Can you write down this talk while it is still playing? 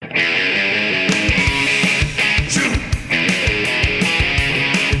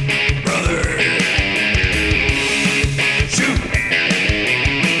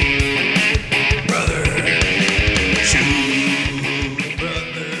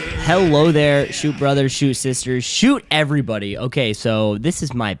Hello there, shoot brothers, shoot sisters, shoot everybody. Okay, so this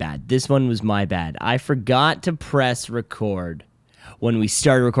is my bad. This one was my bad. I forgot to press record when we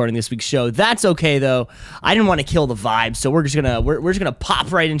started recording this week's show. That's okay though. I didn't want to kill the vibe, so we're just gonna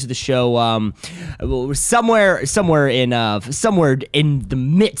pop right into the show. Somewhere in the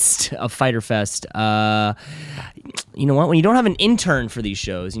midst of Fyter Fest. You know what? When you don't have an intern for these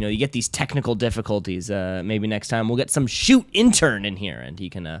shows, you get these technical difficulties. Maybe next time we'll get some shoot intern in here and he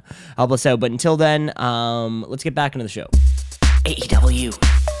can help us out. But until then, let's get back into the show. AEW,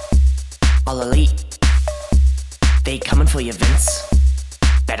 All Elite, they coming for you, Vince.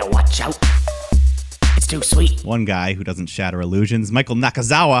 Better watch out. It's too sweet. One guy who doesn't shatter illusions, Michael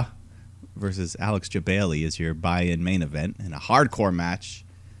Nakazawa versus Alex Jabali is your buy-in main event in a hardcore match.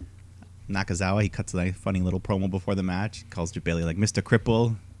 Nakazawa, he cuts a funny little promo before the match. He calls Jabali like Mr.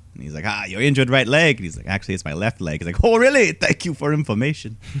 Cripple. And he's like, your injured right leg. And he's like, actually, it's my left leg. He's like, oh, really? Thank you for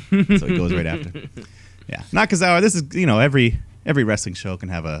information. So he goes right after. Yeah. Nakazawa, this is, every wrestling show can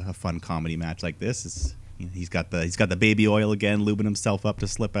have a fun comedy match like this. He's got the baby oil again, lubing himself up to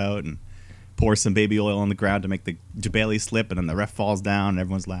slip out and pour some baby oil on the ground to make the Jabali slip, and then the ref falls down and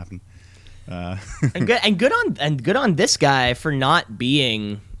everyone's laughing. And good on this guy for not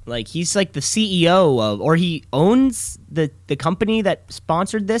being like, he's like the CEO of, or he owns the company that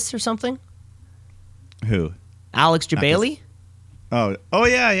sponsored this or something. Who? Alex Jabali? Oh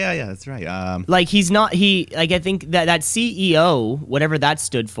yeah, that's right. Like I think that CEO, whatever that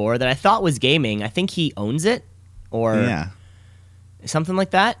stood for, that I thought was gaming, I think he owns it or something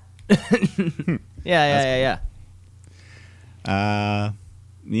like that. Yeah.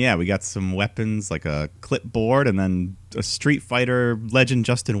 Yeah, we got some weapons like a clipboard, and then a Street Fighter legend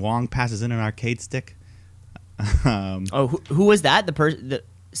Justin Wong passes in an arcade stick. Who was that?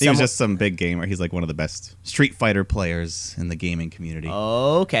 He was just some big gamer. He's like one of the best Street Fighter players in the gaming community.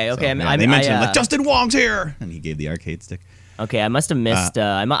 Oh, okay. So, they mentioned like Justin Wong's here, and he gave the arcade stick. Okay, I must have missed.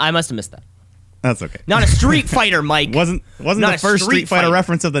 I must have missed that. That's okay. Not a Street Fighter, Mike. wasn't the first Street Fighter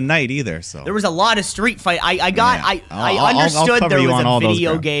reference of the night either. So there was a lot of Street Fight. I understood there was a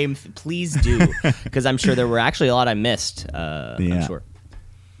video game. Please do, because I'm sure there were actually a lot I missed. I'm sure.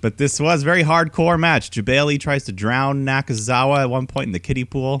 But this was a very hardcore match. Jabali tries to drown Nakazawa at one point in the kiddie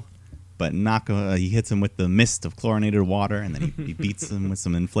pool, but he hits him with the mist of chlorinated water, and then he beats him with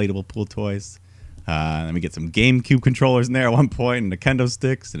some inflatable pool toys. And then we get some GameCube controllers in there at one point, and the kendo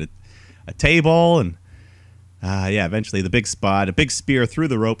sticks, and a table, and eventually the big spot, a big spear through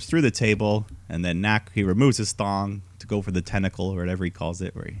the ropes, through the table, and then he removes his thong to go for the tentacle, or whatever he calls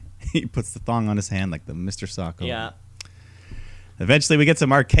it, where he puts the thong on his hand like the Mr. Socko. Yeah. Eventually, we get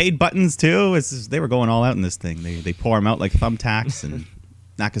some arcade buttons, too. They were going all out in this thing. They pour them out like thumbtacks, and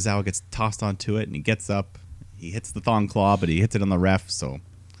Nakazawa gets tossed onto it, and he gets up. He hits the thong claw, but he hits it on the ref, so...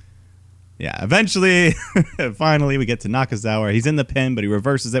 Yeah, eventually, finally, we get to Nakazawa. He's in the pin, but he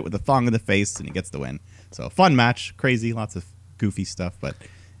reverses it with a thong in the face, and he gets the win. So, fun match. Crazy. Lots of goofy stuff, but...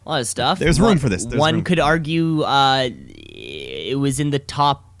 A lot of stuff. There's room for this. One could argue it was in the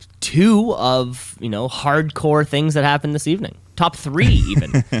top 2 of, hardcore things that happened this evening. Top 3,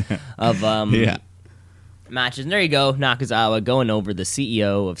 even, of matches. And there you go, Nakazawa going over the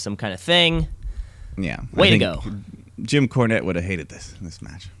CEO of some kind of thing. Yeah. Way to go. Jim Cornette would have hated this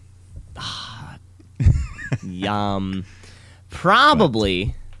match.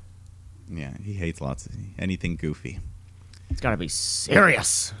 Probably. But, yeah, he hates anything goofy. It's got to be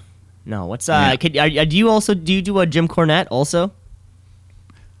serious. No, what's do you do a Jim Cornette also?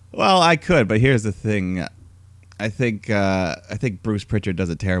 Well, I could, but here's the thing. I think Bruce Pritchard does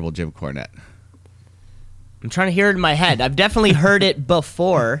a terrible Jim Cornette. I'm trying to hear it in my head. I've definitely heard it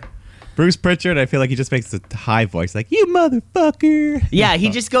before. Bruce Pritchard, I feel like he just makes a high voice, like, you motherfucker. Yeah, he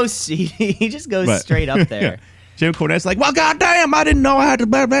just goes straight up there. Yeah. Jim Cornette's like, well, goddamn, I didn't know how to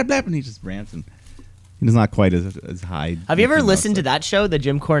blah, blah, blah. And he just rants, and he's not quite as high. Have you ever listened to that show, the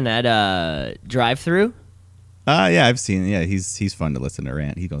Jim Cornette drive-through? Yeah, I've seen. Yeah, he's fun to listen to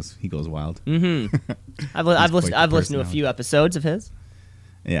rant. He goes wild. Mm-hmm. I've listened to a few episodes of his.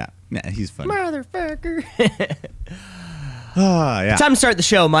 Yeah, he's fun. Motherfucker. Yeah. Time to start the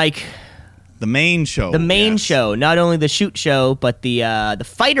show, Mike. The main show. The main show, not only the shoot show, but the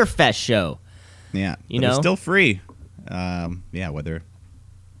Fyter Fest show. Yeah, it's still free. Whether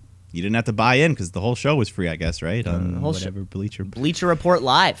you didn't have to buy in because the whole show was free, I guess, right? On whatever Bleacher Report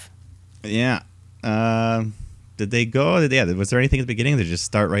Live. Yeah. Did they go? Was there anything at the beginning? Did they just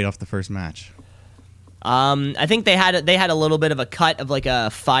start right off the first match? I think they had a little bit of a cut of like a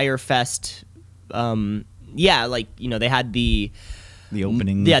Fyter Fest. They had the the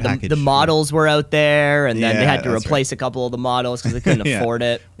opening Yeah, package. the models were out there, and then they Yeah, had to that's replace a couple of the models because they couldn't Yeah. afford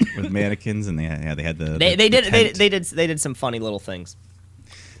it. with mannequins, and they had the They the did tent. they did some funny little things.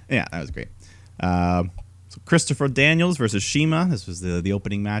 Yeah, that was great. So Christopher Daniels versus Shima. This was the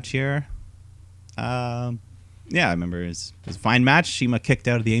opening match here. Yeah, I remember it was a fine match. Shima kicked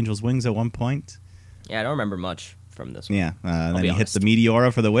out of the Angel's wings at one point. Yeah, I don't remember much from this one. Yeah, and then be he hit honest. the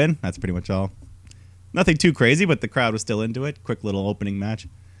Meteora for the win. That's pretty much all. Nothing too crazy, but the crowd was still into it. Quick little opening match.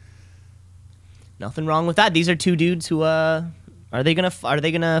 Nothing wrong with that. These are two dudes who are they gonna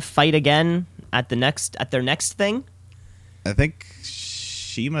fight again at their next thing? I think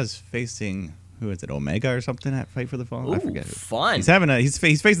Shima's facing, who is it, Omega or something at Fight for the Fall? I Ooh, forget who. fun. He's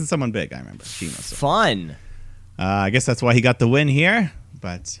facing someone big. I remember Shima. So. Fun. I guess that's why he got the win here.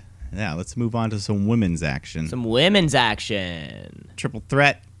 But yeah, let's move on to some women's action. Some women's action. Triple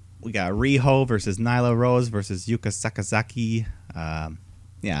threat. We got Riho versus Nyla Rose versus Yuka Sakazaki.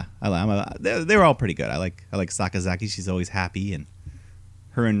 Yeah, they were all pretty good. I like Sakazaki. She's always happy, and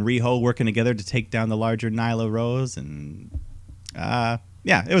her and Riho working together to take down the larger Nyla Rose. And yeah,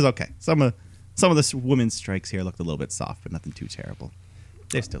 it was okay. Some of the women's strikes here looked a little bit soft, but nothing too terrible.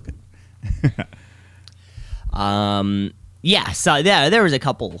 They're still good. Yeah, so yeah, there was a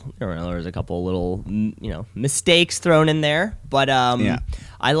couple little mistakes thrown in there, but Yeah.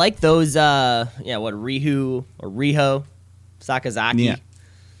 I like those Riho Sakazaki. Yeah.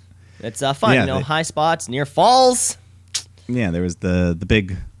 It's fun, Yeah, high spots, near falls. Yeah, there was the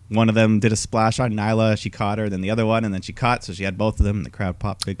big one of them did a splash on Nyla. She caught her, then the other one, and then she caught, so she had both of them. And the crowd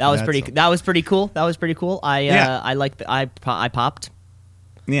popped big. That for was pretty. so. That was pretty cool. Yeah. I popped.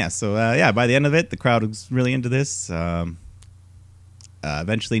 Yeah, so yeah, by the end of it, the crowd was really into this.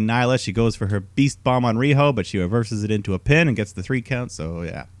 Eventually, Nyla, she goes for her Beast Bomb on Riho, but she reverses it into a pin and gets the 3 count. So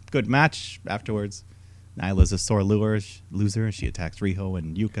yeah, good match afterwards. Nyla's a sore loser. She attacks Riho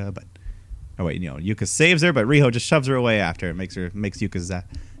and Yuka, but Yuka saves her, but Riho just shoves her away after. It makes Yuka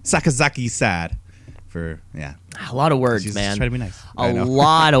Sakazaki sad. For A lot of words, she's man. trying to be nice. A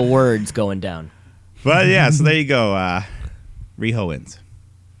lot of words going down. But yeah, so there you go. Riho wins.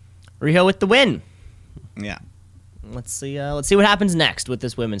 Riho with the win. Yeah. Let's see what happens next with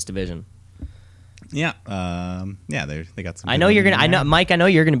this women's division. Yeah, yeah, they got some. I good know you're women gonna. in there. Mike. I know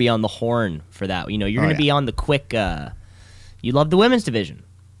you're gonna be on the horn for that. You're gonna yeah. be on the quick. You love the women's division.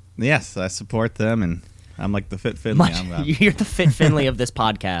 Yes, I support them, and I'm like the Fit Finley. You're the Fit Finley of this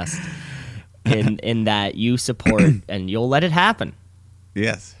podcast. In that you support and you'll let it happen.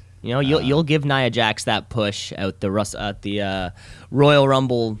 Yes. You'll give Nia Jax that push out the Royal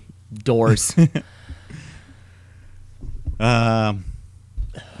Rumble doors. All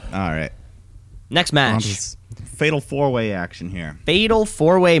right. Next On to match. this fatal 4-way action here. Fatal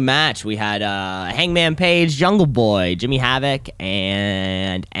 4-way match. We had Hangman Page, Jungle Boy, Jimmy Havoc,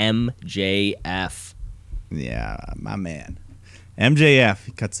 and MJF. Yeah, my man. MJF,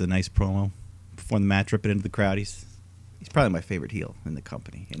 he cuts a nice promo before the match, ripping into the crowd. He's probably my favorite heel in the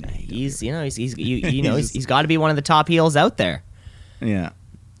company. He's got to be one of the top heels out there. Yeah.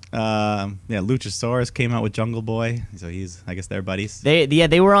 Luchasaurus came out with Jungle Boy, so I guess they're buddies.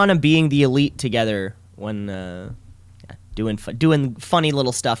 They were on a Being the Elite together when doing funny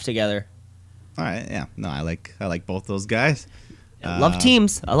little stuff together. All right, yeah. No, I like both those guys. Love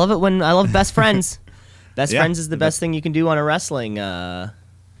teams. I love it when I love best friends. Best Yeah, friends is the best thing you can do on a wrestling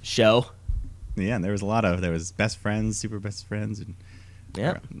show. Yeah, and there was best friends, super best friends, and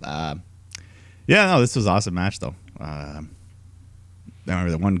Yeah. This was an awesome match though. I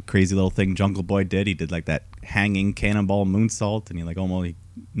remember the one crazy little thing Jungle Boy did. He did like that hanging cannonball moonsault, and he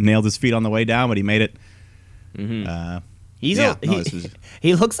nailed his feet on the way down, but he made it. Mm-hmm. This was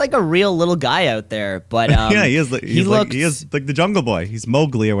He looks like a real little guy out there, but yeah, he is. He is like the Jungle Boy. He's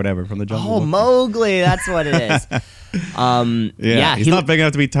Mowgli or whatever from the Jungle Book. Mowgli, that's what it is. He's not big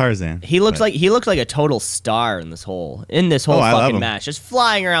enough to be Tarzan. He looked like a total star in this whole I love fucking him. match, just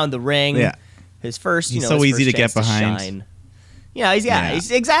flying around the ring. Yeah, his first, he's so his easy first to get chance behind. shine.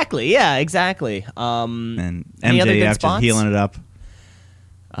 He's exactly. And Any other good MJF spots? just healing it up.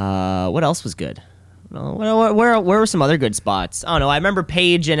 What else was good? Where were some other good spots? I don't know. I remember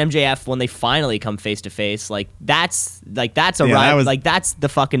Paige and MJF when they finally come face to face. That's the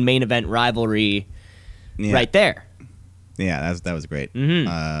fucking main event rivalry, right there. Yeah, that was great.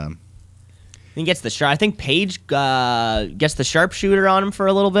 Mm-hmm. He gets the sharp. I think Paige gets the sharpshooter on him for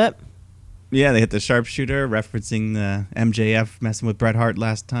a little bit. Yeah, they hit the sharpshooter, referencing the MJF messing with Bret Hart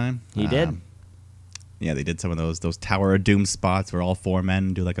last time. He did. Yeah, they did some of those Tower of Doom spots where all 4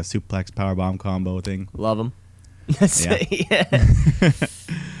 men do like a suplex powerbomb combo thing. Love him.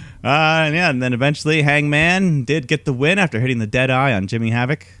 And then eventually Hangman did get the win after hitting the dead eye on Jimmy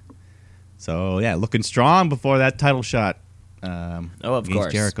Havoc. So, yeah, looking strong before that title shot. Of against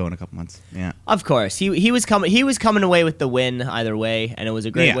course, Jericho in a couple months. Yeah, of course. He was coming away with the win either way, and it was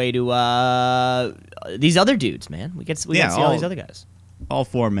a great way to these other dudes, man. We get to see all these other guys. All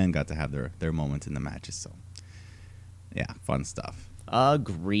 4 men got to have their moments in the matches. So, yeah, fun stuff.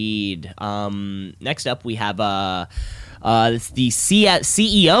 Agreed. Next up, we have it's the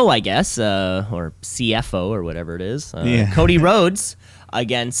CEO, I guess, or CFO or whatever it is. Cody Rhodes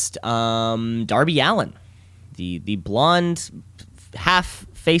against Darby Allin, the blonde, half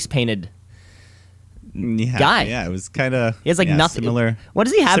face painted guy. Yeah, it was kind of. He has nothing. Similar. What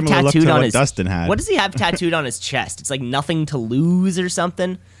does he have tattooed on his? Dustin had. What does he have tattooed on his chest? It's like nothing to lose or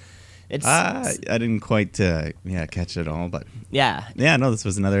something. It's. I didn't quite catch it all, but yeah. No, this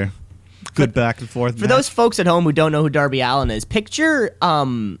was another good back and forth. For those folks at home who don't know who Darby Allin is, picture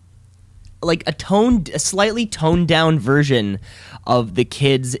like a slightly toned down version of the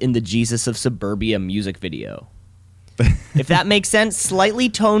kids in the Jesus of Suburbia music video. If that makes sense, slightly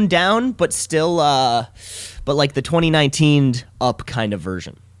toned down, but still, but like the 2019 Up kind of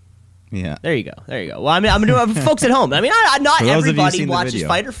version. Yeah. There you go. Well, I mean, I'm doing folks at home. I mean, not everybody watches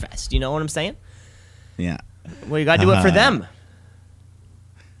Fyter Fest. You know what I'm saying? Yeah. Well, you got to do it for them.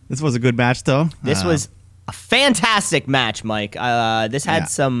 This was a good match, though. This was a fantastic match, Mike. This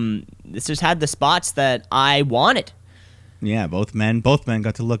just had the spots that I wanted. Yeah, both men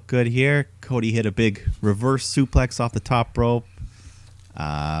got to look good here. Cody hit a big reverse suplex off the top rope.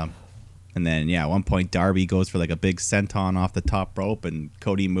 And then, at one point, Darby goes for like a big senton off the top rope, and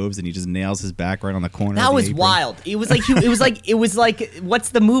Cody moves, and he just nails his back right on the corner. That was wild. It was like, what's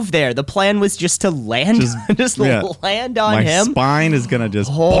the move there? The plan was just to land, land on him. My spine is gonna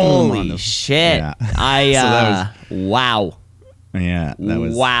just holy boom on shit! Yeah. Wow. Yeah,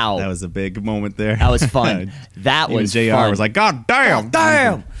 that was a big moment there. That was fun. That was JR fun. was like, God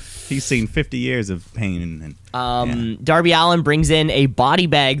damn. He's seen 50 years of pain. Darby Allin brings in a body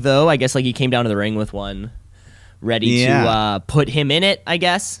bag, though. I guess like he came down to the ring with one, ready to put him in it, I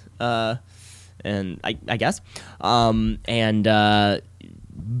guess. And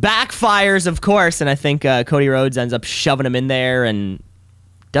backfires, of course. And I think Cody Rhodes ends up shoving him in there and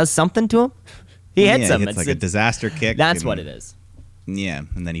does something to him. He hits him. It's like a disaster kick. That's what it is. Yeah,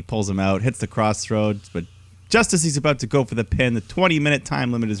 and then he pulls him out, hits the crossroads, but just as he's about to go for the pin, the 20-minute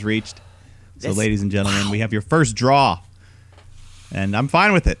time limit is reached. So, ladies and gentlemen, we have your first draw, and I'm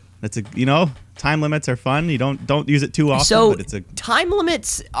fine with it. That's time limits are fun. You don't use it too often. But it's a time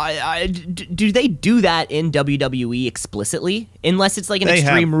limits. Do they do that in WWE explicitly? Unless it's like an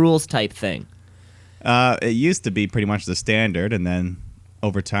Extreme Rules type thing. It used to be pretty much the standard, and then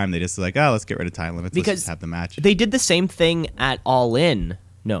over time they just like, let's get rid of time limits. Let's just have the match. They did the same thing at All In.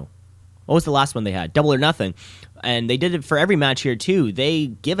 No. What was the last one they had? Double or Nothing. And they did it for every match here, too. They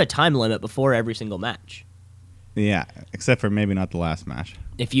give a time limit before every single match. Yeah, except for maybe not the last match.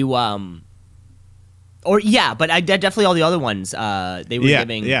 If you, but definitely all the other ones, they were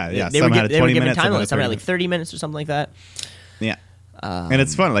giving... They were giving time limits. Some had like 30 minutes or something like that. Yeah. And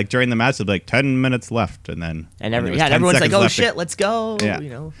it's fun. Like, during the match, it'll be like 10 minutes left, and then... everyone's like, oh, shit, let's go,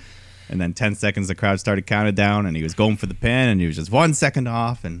 And then 10 seconds, the crowd started counting down, and he was going for the pin, and he was just 1 second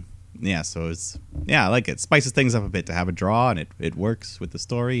off, and... Yeah, so it's I like it. Spices things up a bit to have a draw, and it works with the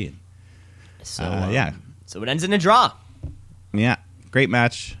story. And, so it ends in a draw. Yeah, great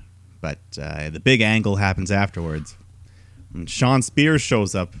match, but the big angle happens afterwards. And Sean Spears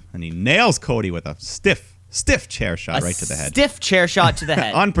shows up, and he nails Cody with a stiff chair shot right to the head. Stiff chair shot to the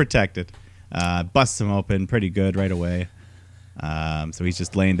head, unprotected. Busts him open pretty good right away. So he's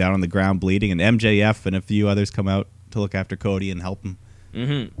just laying down on the ground bleeding, and MJF and a few others come out to look after Cody and help him.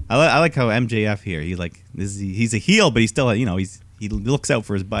 Mm-hmm. I like how MJF here. He's a heel, but he's still he looks out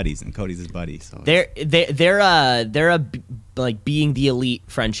for his buddies, and Cody's his buddy. So they're like being the elite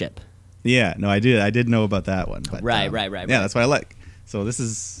friendship. Yeah, no, I did know about that one. But, right. Yeah, that's what I like. So this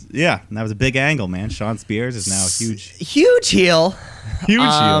is and that was a big angle, man. Sean Spears is now a huge heel.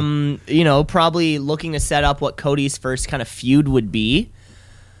 Huge heel. Probably looking to set up what Cody's first kind of feud would be.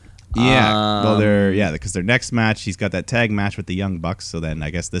 Yeah, because their next match, he's got that tag match with the Young Bucks, so then I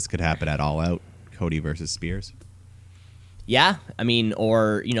guess this could happen at All Out, Cody versus Spears. Yeah, I mean,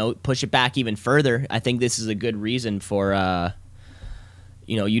 or, push it back even further. I think this is a good reason for,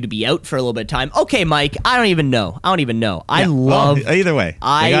 you to be out for a little bit of time. Okay, Mike, I don't even know. Either way,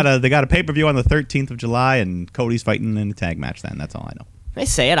 they got a pay-per-view on the 13th of July, and Cody's fighting in a tag match then. That's all I know. I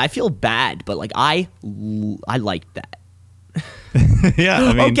say it, I feel bad, but, I like that. Yeah,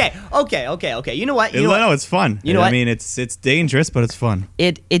 I mean, Okay. You know what? You know what? no, it's fun. You know what? I mean, it's dangerous, but it's fun.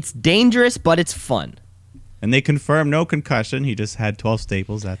 It's dangerous, but it's fun. And they confirm no concussion. He just had 12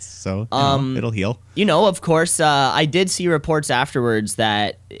 staples. That's so it'll heal. You know, of course, I did see reports afterwards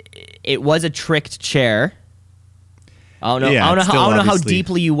that it was a tricked chair. I don't know. Yeah, I don't know how obviously-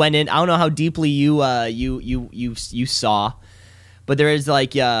 deeply you went in. I don't know how deeply you saw. But there is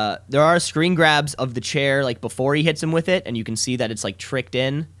there are screen grabs of the chair like before he hits him with it, and you can see that it's like tricked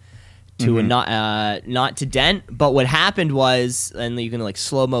in to a not to dent. But what happened was, and you can like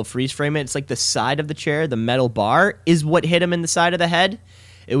slow mo freeze frame it. It's like the side of the chair, the metal bar, is what hit him in the side of the head.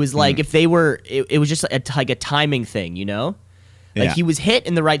 It was like if they were, it was just like a timing thing, you know. Like Yeah. he was hit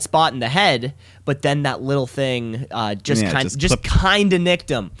in the right spot in the head, but then that little thing just clipped. kind of nicked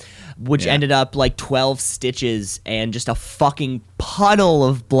him, which Yeah. ended up like 12 stitches and just a fucking puddle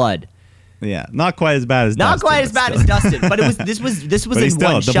of blood. Yeah, not quite as bad as Not Dustin, quite as but bad still. as Dustin, but this was But in he's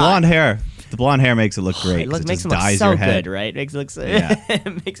still, one the shot. blonde hair makes it look great. It 'cause makes just him look dyes so your head. good, right? Makes it look so. Yeah.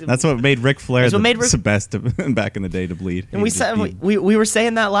 Makes him, That's what made Ric Flair That's what made the best back in the day to bleed. and we were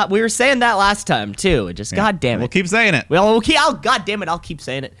saying that we were saying that last time too. It just God damn it. We'll keep saying it. God damn it, I'll keep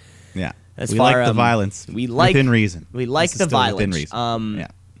saying it. Yeah, As we far, like the violence. we like- within reason. we like This is the still within violence. reason. Yeah.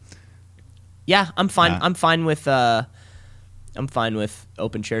 Yeah, I'm fine. I'm fine with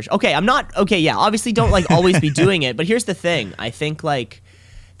open chairs. Okay, I'm not. Okay, yeah. Obviously, don't like always be doing it. But here's the thing. I think like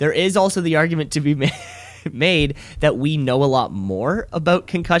there is also the argument to be made that we know a lot more about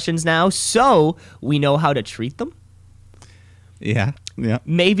concussions now, so we know how to treat them. Yeah. Yeah.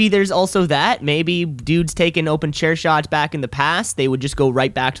 Maybe there's also that. Maybe dudes taking open chair shots back in the past, they would just go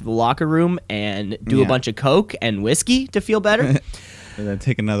right back to the locker room and do a Yeah. bunch of coke and whiskey to feel better. And then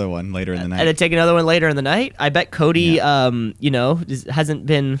take another one later in the night. And then take another one later in the night. I bet Cody, hasn't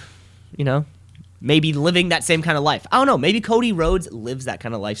been, maybe living that same kind of life. I don't know. Maybe Cody Rhodes lives that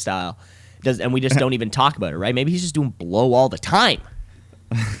kind of lifestyle, and we just don't even talk about it, right? Maybe he's just doing blow all the time.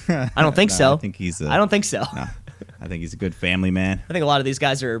 I don't think so. I think he's. I don't think so. No, I think he's a good family man. I think a lot of these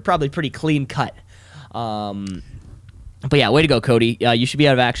guys are probably pretty clean cut. But yeah, way to go, Cody. You should be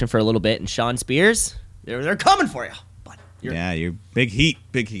out of action for a little bit. And Sean Spears, they're coming for you. You're big heat.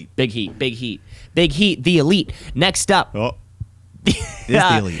 Big heat, the elite. Next up, Oh,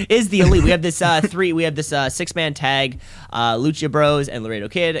 the elite. is the elite. We have this six-man tag, Lucha Bros and Laredo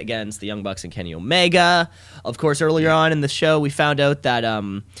Kid against the Young Bucks and Kenny Omega. Of course, earlier on in the show, we found out that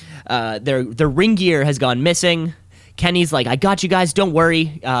their ring gear has gone missing. Kenny's like, "I got you guys, don't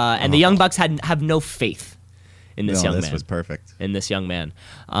worry," and the Young Bucks have no faith in this young man. This was perfect. In this young man.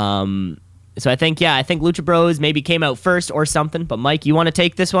 So I think Lucha Bros maybe came out first or something. But Mike, you want to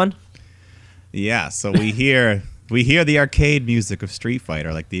take this one? Yeah. So we hear the arcade music of Street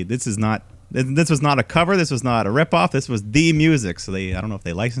Fighter. Like this was not a cover. This was not a ripoff. This was the music. So I don't know if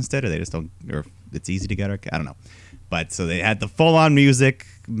they licensed it or they just don't, or if it's easy to get. I don't know. But so they had the full on music.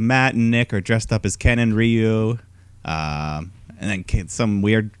 Matt and Nick are dressed up as Ken and Ryu. And then some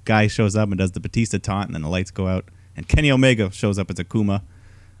weird guy shows up and does the Batista taunt, and then the lights go out. And Kenny Omega shows up as Akuma,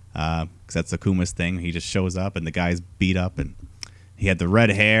 because that's Akuma's thing. He just shows up, and the guy's beat up, and he had the red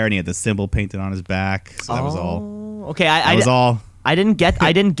hair, and he had the symbol painted on his back. So that was all. Okay, I didn't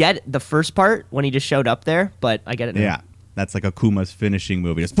get the first part when he just showed up there, but I get it now. Yeah, that's like Akuma's finishing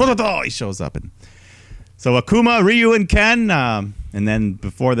move. He shows up, and so Akuma, Ryu, and Ken. And then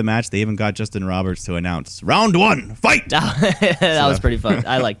before the match, they even got Justin Roberts to announce round 1, fight. That was pretty fun.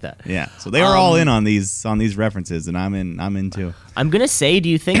 I like that. Yeah, so they were all in on these references, and I'm in too. I'm gonna say, do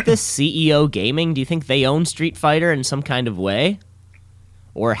you think this CEO Gaming? Do you think they own Street Fighter in some kind of way,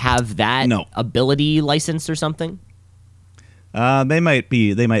 or have that ability license or something? They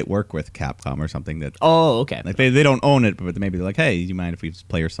might work with Capcom or something that. Oh, okay. Like they don't own it, but maybe they're like, hey, do you mind if we just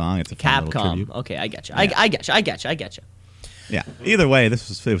play your song? It's a fun little Capcom. tribute. Okay, I get you. Yeah. I get you. Yeah. Either way, this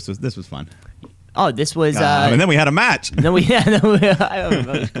was fun. Oh, this was. And then we had a match.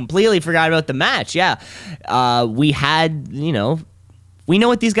 I completely forgot about the match. Yeah, we had. We know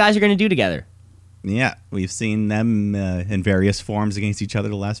what these guys are going to do together. Yeah, we've seen them in various forms against each other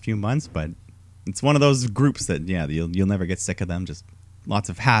the last few months, but it's one of those groups that you'll never get sick of them. Just lots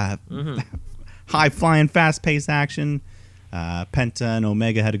of high flying, fast paced action. Penta and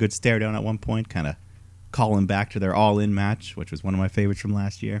Omega had a good stare down at one point, kind of calling back to their all in match, which was one of my favorites from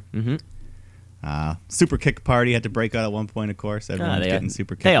last year. Super kick party had to break out at one point, of course. Everyone's getting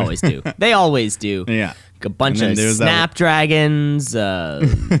super kicked. They always do. Yeah. A bunch of snapdragons.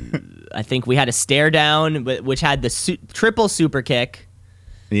 I think we had a stare down, which had the triple super kick.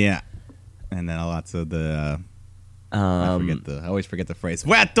 Yeah. And then lots of the I always forget the phrase.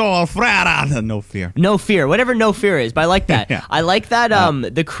 Veto frera. No fear. No fear. Whatever no fear is, but I like that. Yeah. I like that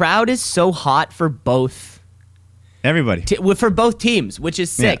the crowd is so hot for both. Everybody. For both teams, which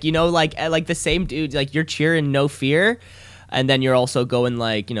is sick. Yeah. You know, like the same dude, like you're cheering no fear, and then you're also going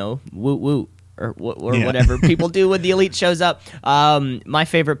like, you know, woot woot or whatever people do when the elite shows up. My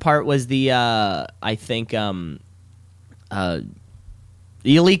favorite part was the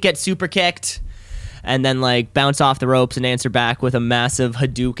elite gets super kicked and then like bounce off the ropes and answer back with a massive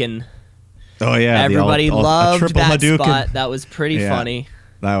Hadouken. Oh yeah, Everybody loved that Hadouken. Spot. That was pretty funny.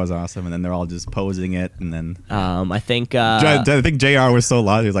 That was awesome, and then they're all just posing it, and then I think JR was so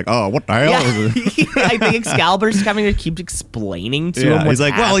loud. He was like, "Oh, what the hell?" Yeah. I think Excalibur's having to keep explaining to him what's he's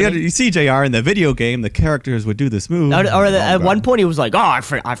like, happening. "Well, you see, JR in the video game, the characters would do this move." At one point, he was like, "Oh, I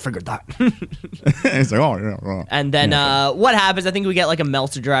figured that." He's like, "Oh, yeah." And then what happens? I think we get like a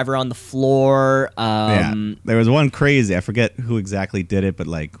Meltzer driver on the floor. There was one crazy. I forget who exactly did it, but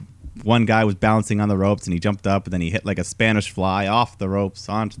like one guy was bouncing on the ropes and he jumped up and then he hit like a Spanish fly off the ropes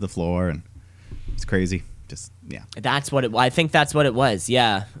onto the floor, and it's crazy. Just I think that's what it was.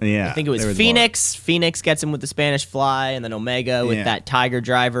 Yeah. I think it was Phoenix. Phoenix gets him with the Spanish fly, and then Omega with that Tiger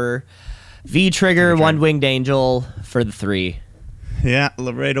driver. V-Trigger, One Winged Angel for the 3. Yeah,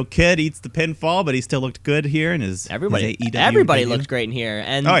 Laredo Kid eats the pinfall, but he still looked good here in his everybody AEW looked great in here.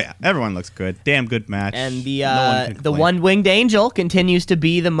 And oh yeah, everyone looks good. Damn good match. And the One Winged Angel continues to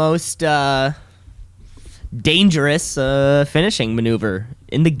be the most dangerous finishing maneuver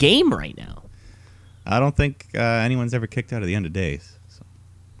in the game right now. I don't think anyone's ever kicked out of the end of days. So.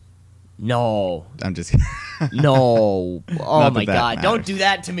 No. I'm just No. Oh my God. Matters. Don't do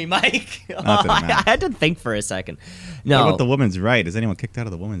that to me, Mike. I had to think for a second. No. What about the women's right? Is anyone kicked out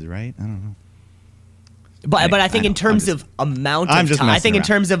of the women's right? I don't know. But I think in terms of amount of time, I think in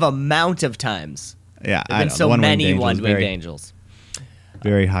terms of amount of times. Yeah, there've been so many One-Winged Angels.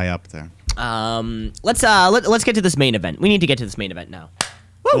 Very high up there. Let's get to this main event. We need to get to this main event now.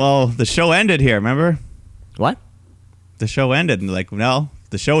 Woo! Well, the show ended here, remember? What? The show ended and like, well,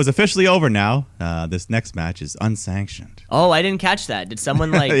 the show is officially over now. This next match is unsanctioned. Oh, I didn't catch that. Did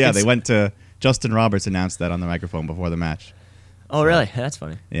someone like Yeah, they went to Justin Roberts announced that on the microphone before the match. Oh, really? That's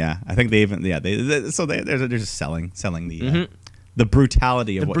funny. Yeah, I think they even they're just selling the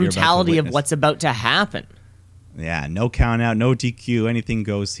brutality of what's about to happen. Yeah, no count out, no DQ, anything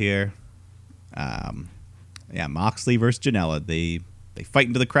goes here. Moxley versus Janela. They fight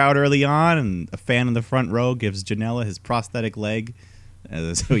into the crowd early on, and a fan in the front row gives Janela his prosthetic leg,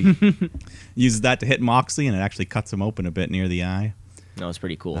 so he uses that to hit Moxley, and it actually cuts him open a bit near the eye. That was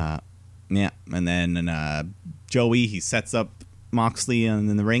pretty cool. And then Joey, he sets up Moxley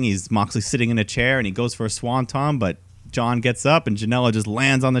in the ring. Moxley sitting in a chair, and he goes for a swanton, but John gets up, and Janela just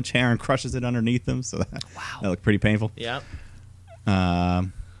lands on the chair and crushes it underneath him. So that looked pretty painful. Yeah.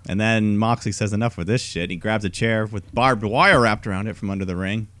 And then Moxley says, enough with this shit. He grabs a chair with barbed wire wrapped around it from under the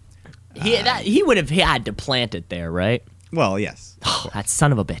ring. He would have had to plant it there, right? Well, yes. That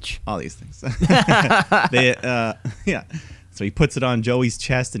son of a bitch. All these things. So he puts it on Joey's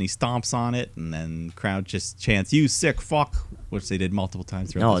chest and he stomps on it, and then the crowd just chants, "You sick fuck," which they did multiple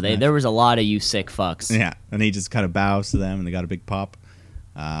times throughout this match. There was a lot of "you sick fucks." Yeah, and he just kind of bows to them, and they got a big pop.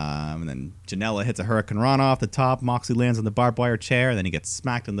 And then Janela hits a Hurricane Rana off the top. Moxley lands on the barbed wire chair, and then he gets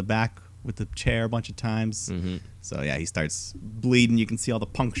smacked in the back with the chair a bunch of times. Mm-hmm. So yeah, he starts bleeding. You can see all the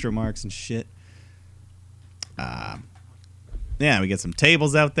puncture marks and shit. Yeah, we get some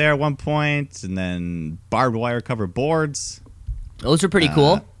tables out there at one point, and then barbed wire covered boards. Those are pretty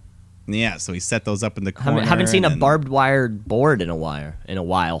cool. Yeah, so he set those up in the corner. Haven't seen a barbed wire board in a while.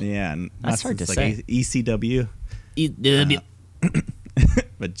 Yeah, and that's hard to say. ECW.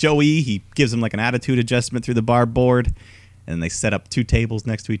 But Joey, he gives him like an attitude adjustment through the barbed board, and they set up two tables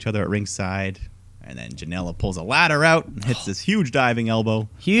next to each other at ringside. And then Janela pulls a ladder out and hits this huge diving elbow.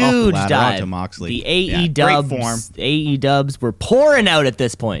 Huge dive onto Moxley. The AE dubs were pouring out at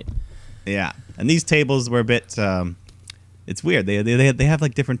this point. Yeah, and these tables were a bit. It's weird. They have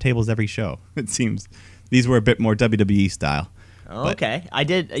like different tables every show. It seems these were a bit more WWE style. Okay, I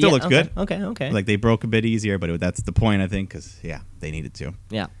did. Still looks good. Okay. Like they broke a bit easier, but that's the point, I think, because they needed to.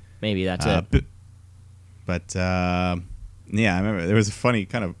 Yeah, maybe that's it. But I remember there was a funny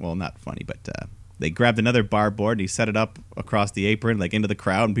not funny, but they grabbed another barbed board and he set it up across the apron, like into the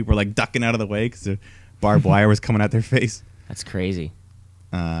crowd, and people were like ducking out of the way because the barbed wire was coming at their face. That's crazy.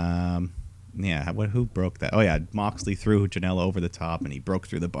 Who broke that? Oh yeah, Moxley threw Janela over the top, and he broke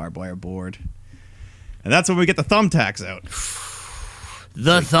through the barbed wire board. And that's when we get the thumbtacks out.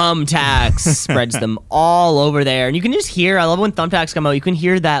 The thumbtacks spreads them all over there, and you can just hear. I love when thumbtacks come out. You can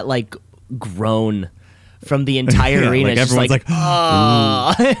hear that like groan from the entire arena. Like It's everyone's just like,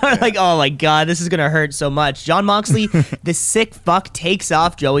 oh, like, oh my God, this is going to hurt so much. John Moxley, the sick fuck, takes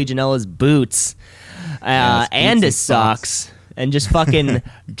off Joey Janela's boots and his socks and just fucking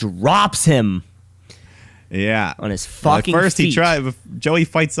drops him. Yeah. On his fucking At first feet. he tried. Joey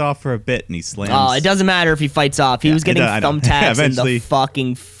fights off for a bit and he slams. Oh, it doesn't matter if he fights off. He was getting thumbtacks in the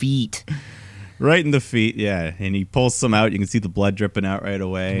fucking feet. Right in the feet, yeah. And he pulls some out. You can see the blood dripping out right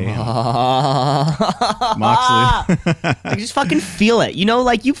away. Moxley. Like, just fucking feel it. You know,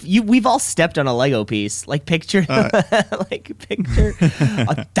 like we've all stepped on a Lego piece. Like picture picture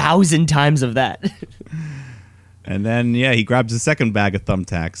 1,000 times of that. And then, yeah, he grabs a second bag of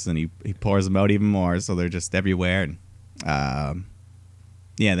thumbtacks and he pours them out even more, so they're just everywhere. And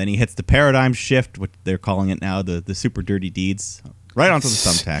then he hits the paradigm shift, which they're calling it now, the super dirty deeds, right onto the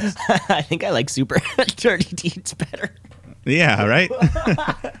thumbtacks. I think I like super dirty deeds better. Yeah, right?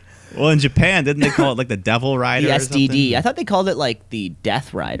 Well, in Japan, didn't they call it like the Devil Rider? The or SDD. something? I thought they called it like the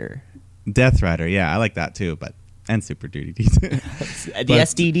Death Rider. Death Rider, yeah, I like that too, and super dirty deeds. The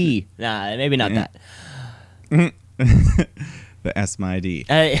SDD. Nah, maybe not that. The SMID.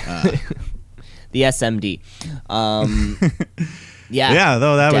 The SMD. Yeah. Yeah,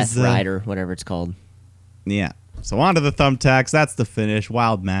 though that Death was Rider, whatever it's called. Yeah. So on to the thumbtacks. That's the finish.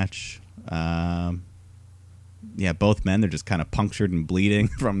 Wild match. Both men, they're just kind of punctured and bleeding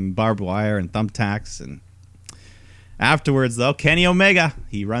from barbed wire and thumbtacks. And afterwards, though, Kenny Omega,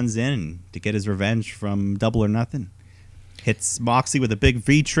 he runs in to get his revenge from Double or Nothing. Hits Moxley with a big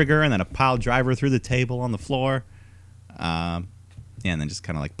V trigger and then a pile driver through the table on the floor. And then just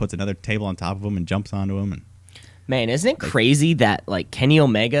kind of like puts another table on top of him and jumps onto him. And man, isn't it crazy that like Kenny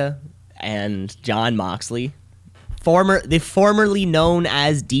Omega and John Moxley, formerly known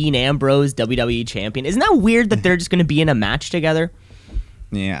as Dean Ambrose WWE champion, isn't that weird that they're just going to be in a match together?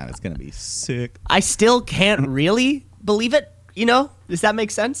 Yeah, it's going to be sick. I still can't really believe it. You know, does that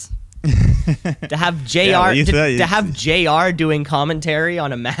make sense? To have JR to have JR doing commentary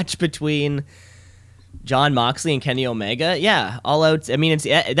on a match between John Moxley and Kenny Omega, yeah, all out. I mean, it's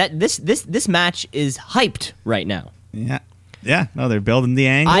this match is hyped right now. Yeah. No, they're building the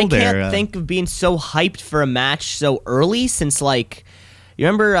angle. I can't think of being so hyped for a match so early since like you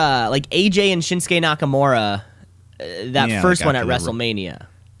remember like AJ and Shinsuke Nakamura, that first one at WrestleMania.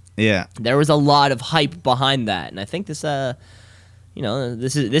 Yeah, there was a lot of hype behind that, and I think this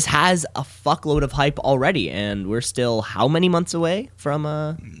this has a fuckload of hype already, and we're still how many months away from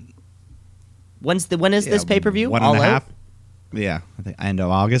when is this pay-per-view? 1.5. Yeah, I think end of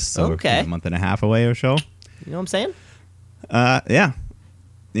August, so okay. We're a month and a half away or so. You know what I'm saying? Yeah.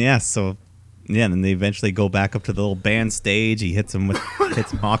 So, yeah, and then they eventually go back up to the little band stage. He hits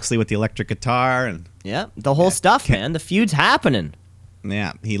Moxley with the electric guitar, and the whole stuff, man. The feud's happening.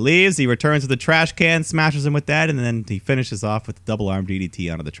 Yeah, he leaves. He returns to the trash can, smashes him with that, and then he finishes off with the double arm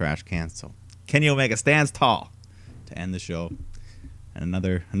DDT onto the trash can. So Kenny Omega stands tall to end the show, and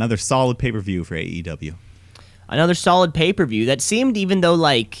another solid pay-per-view for AEW. Another solid pay-per-view that seemed, even though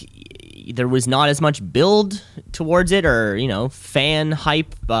like there was not as much build towards it or fan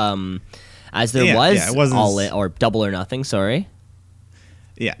hype as there was it wasn't or Double or Nothing. Sorry.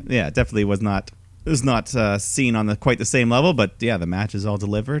 Yeah, definitely was not. It was not seen on quite the same level, but yeah, the match is all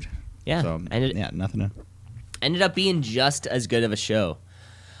delivered. Yeah, so, nothing. Ended up being just as good of a show.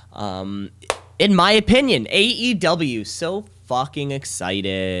 In my opinion, AEW, so fucking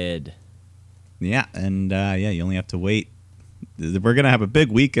excited. Yeah, and you only have to wait. We're going to have a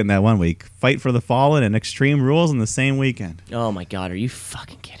big weekend that 1 week. Fight for the Fallen and Extreme Rules in the same weekend. Oh my God, are you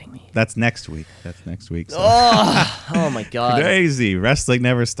fucking kidding me? That's next week. So. Oh my God. Crazy. Wrestling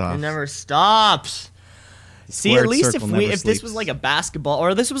never stops. It never stops. See, at least if this was like a basketball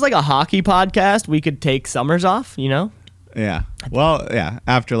or this was like a hockey podcast, we could take summers off, Yeah. Well, yeah,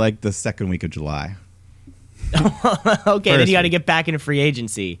 after like the second week of July. Okay, then you got to get back into free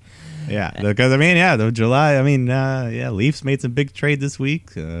agency. Yeah, because the July. Leafs made some big trade this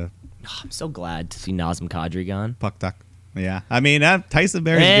week. I'm so glad to see Nazem Kadri gone. Puck Tuck. Yeah, Tyson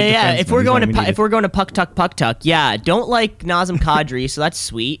Berry's yeah. If we're going to Puck Tuck, yeah. Don't like Nazem Kadri, so that's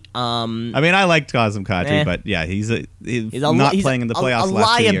sweet. I liked Nazem Kadri, but yeah, he's not playing in the playoffs. A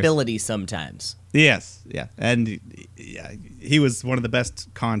last 2 years. liability sometimes. Yes, yeah, and he was one of the best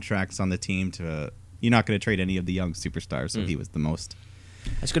contracts on the team. You're not going to trade any of the young superstars, so he was the most.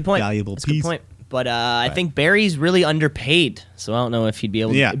 That's a good point. Valuable That's piece. A good point. But I think Barry's really underpaid, so I don't know if he'd be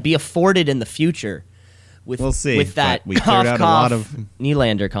able to be afforded in the future. We'll see. With that we cleared out a lot of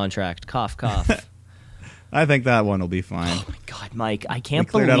Nylander contract. Cough. I think that one will be fine. Oh my God, Mike! I can't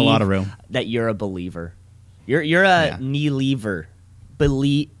cleared believe out a lot of room. That you're a believer. You're a knee-lever.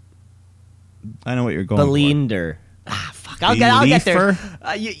 I know what you're going Belinder. Fuck. I'll get there.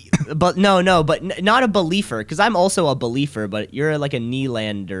 But not a believer, because I'm also a believer, but you're like a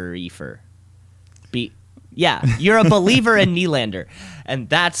Nylander-efer. Yeah, you're a believer in Nylander, and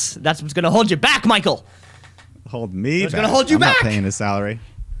that's what's gonna hold you back, Michael. Hold me It's back? gonna hold you back. I'm not paying his salary.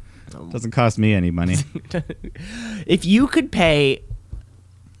 Doesn't cost me any money. If you could pay,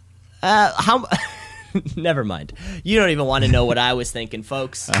 how? Never mind. You don't even want to know what I was thinking,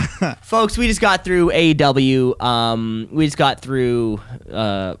 folks. Folks, we just got through AEW. We just got through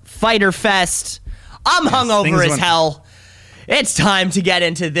Fyter Fest. I'm hungover as hell. It's time to get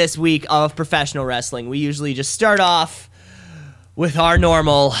into this week of professional wrestling. We usually just start off with our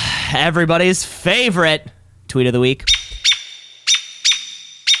normal, everybody's favorite tweet of the week.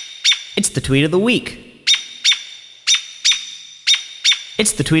 It's the tweet of the week.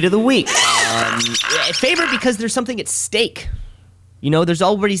 It's the tweet of the week. Favorite because there's something at stake. You know, there's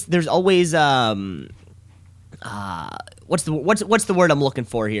always what's the word I'm looking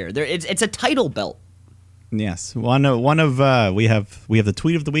for here? It's a title belt. Yes, we have the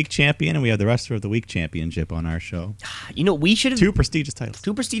tweet of the week champion, and we have the wrestler of the week championship on our show. You know, we should have two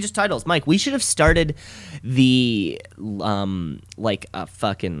prestigious titles. Mike, we should have started the like a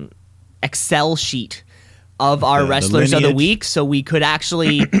fucking Excel sheet of our wrestlers of the week, so we could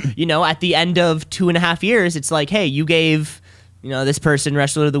actually, you know, at the end of 2.5 years, it's like, hey, you gave, you know, this person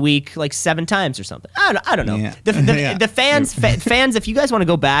wrestler of the week like 7 times or something. I don't know. Yeah. The fans, if you guys want to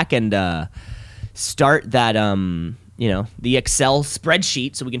go back and start that, you know, the Excel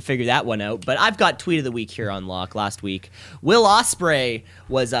spreadsheet so we can figure that one out. But I've got tweet of the week here on lock. Last week, Will Ospreay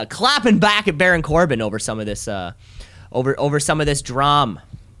was clapping back at Baron Corbin over some of this, over some of this drama.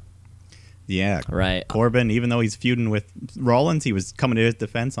 Yeah, right. Corbin, even though he's feuding with Rollins, he was coming to his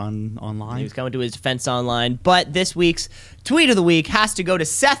defense online. He was coming to his defense online. But this week's tweet of the week has to go to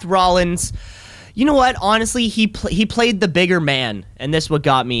Seth Rollins. You know what? Honestly, he played the bigger man, and this is what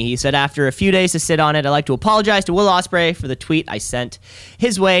got me. He said, after a few days to sit on it, I'd like to apologize to Will Ospreay for the tweet I sent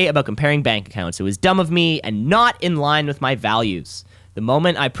his way about comparing bank accounts. It was dumb of me and not in line with my values. The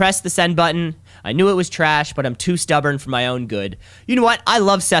moment I pressed the send button, I knew it was trash, but I'm too stubborn for my own good. You know what? I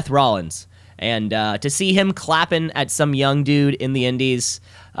love Seth Rollins. And to see him clapping at some young dude in the indies,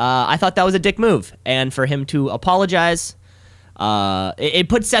 I thought that was a dick move. And for him to apologize, it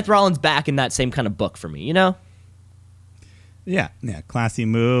puts Seth Rollins back in that same kind of book for me, you know? Yeah, classy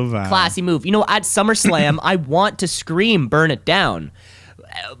move. Classy move. You know, at SummerSlam, I want to scream, burn it down.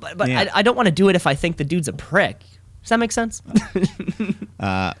 But yeah. I don't want to do it if I think the dude's a prick. Does that make sense?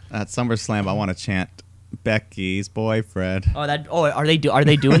 At SummerSlam, I want to chant Becky's boyfriend. Are they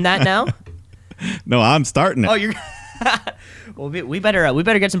doing that now? No, I'm starting it. Oh, you're. Well, we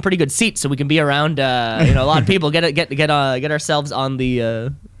better get some pretty good seats so we can be around. You know, a lot of people get ourselves on the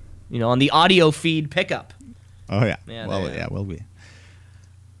on the audio feed pickup. Oh yeah. We'll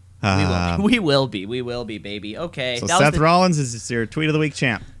be. We will be, baby. Okay. So Seth Rollins is your tweet of the week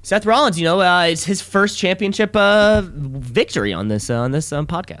champ. Seth Rollins, you know, it's his first championship victory on this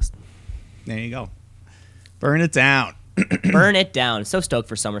podcast. There you go. Burn it down. Burn it down. So stoked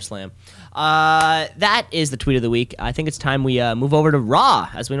for SummerSlam. That is the tweet of the week. I think it's time we move over to Raw,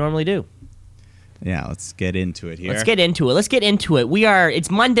 as we normally do. Yeah, let's get into it here. Let's get into it.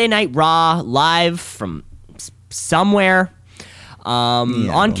 It's Monday Night Raw, live from somewhere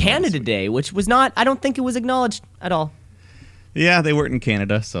on Canada Day, which was not, I don't think it was acknowledged at all. Yeah, they weren't in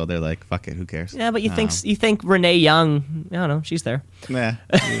Canada, so they're like, fuck it, who cares? Yeah, but you think Renee Young, I don't know, she's there. Yeah.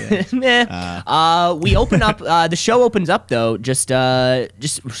 We open up, the show opens up, though, just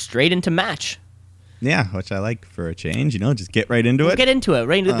straight into match. Yeah, which I like for a change, you know, just get right into it. Get into it,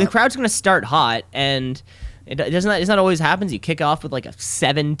 right? The crowd's going to start hot, and it's not always happens. You kick off with like a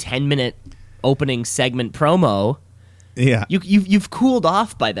 7-10 minute opening segment promo. Yeah. You've cooled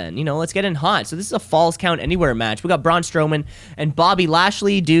off by then. You know, let's get in hot. So this is a Falls Count Anywhere match. We got Braun Strowman and Bobby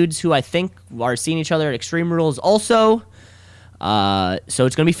Lashley, dudes who I think are seeing each other at Extreme Rules also. So it's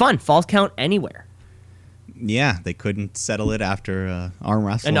going to be fun. Falls Count Anywhere. Yeah, they couldn't settle it after arm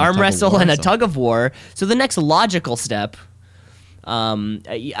wrestle. An arm wrestle and a tug of war. So the next logical step,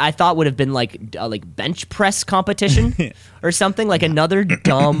 I thought would have been like bench press competition or something, like another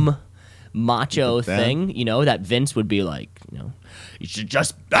dumb macho thing, you know, that Vince would be like, you know, you should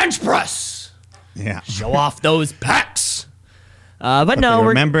just bench press. Yeah. Show off those pecs. But no, they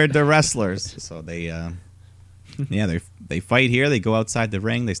remembered the wrestlers, so they they fight here. They go outside the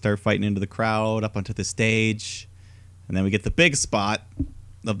ring. They start fighting into the crowd, up onto the stage, and then we get the big spot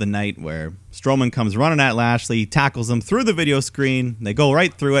of the night where Strowman comes running at Lashley, tackles him through the video screen. They go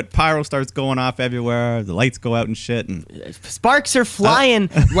right through it. Pyro starts going off everywhere. The lights go out and shit. And sparks are flying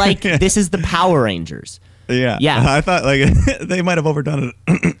like this is the Power Rangers. Yeah. I thought they might have overdone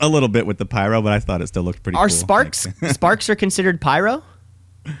it a little bit with the pyro, but I thought it still looked pretty cool. Are sparks are considered pyro?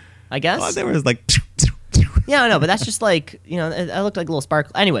 I guess. Well, there was like. Yeah, I know, but that's just like, it looked like a little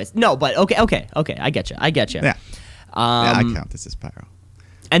sparkle. Anyways, no, but okay. I get you. Yeah. I count this as pyro.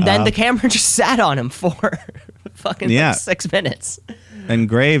 And then the camera just sat on him for fucking 6 minutes. And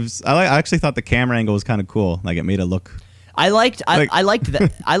Graves, I actually thought the camera angle was kind of cool. Like it made it look. I liked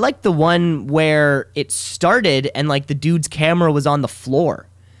the one where it started and like the dude's camera was on the floor.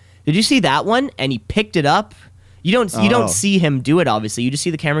 Did you see that one? And he picked it up. You don't see him do it, obviously. You just see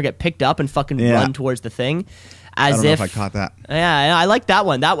the camera get picked up and fucking run towards the thing. I don't know if I caught that. Yeah, I like that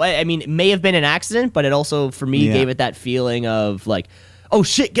one. That way, I mean, it may have been an accident, but it also, for me, gave it that feeling of like, oh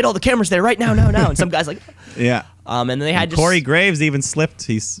shit, get all the cameras there right now. And some guy's like, yeah. And then they had Corey Graves even slipped.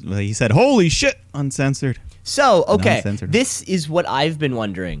 He said, "Holy shit!" uncensored. So okay, this is what I've been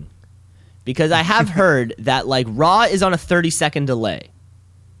wondering, because I have heard that like Raw is on a 30-second delay.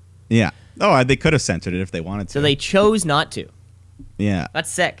 Yeah. Oh, they could have censored it if they wanted to. So they chose not to. Yeah. That's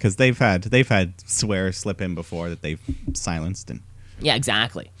sick. Because they've had swears slip in before that they've silenced and. Yeah,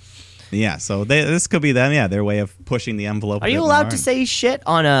 exactly. Yeah, so this could be them. Yeah, their way of pushing the envelope. Are you allowed to say shit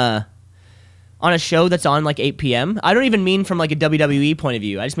on a show that's on like 8 p.m.? I don't even mean from like a WWE point of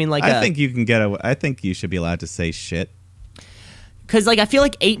view. I just mean like I think you can get I think you should be allowed to say shit. Because like I feel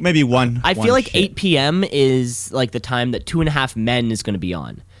like 8 maybe one. I feel like 8 p.m. is like the time that 2.5 Men is going to be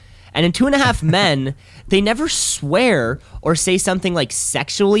on. And in 2.5 Men, they never swear or say something like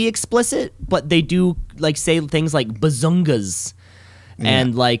sexually explicit, but they do like say things like bazungas.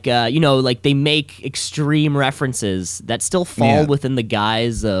 And like like they make extreme references that still fall within the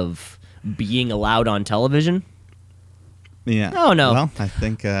guise of being allowed on television. Yeah. Oh no. Well, I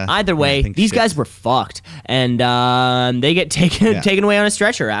think either way, these guys were fucked, and they get taken away on a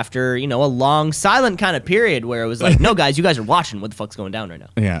stretcher after a long silent kind of period where it was like, no guys, you guys are watching. What the fuck's going down right now?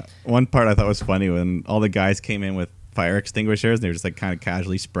 Yeah. One part I thought was funny when all the guys came in with fire extinguishers and they were just like kind of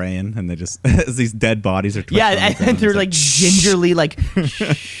casually spraying, and they just as these dead bodies are twitching. Yeah, and they're like gingerly like.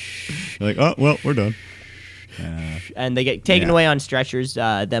 Like, oh well, we're done. And they get taken away on stretchers,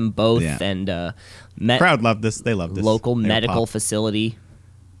 them both, and crowd loved this. They loved this. Local medical facility.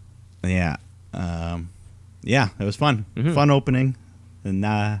 Yeah, it was fun. Mm-hmm. Fun opening, and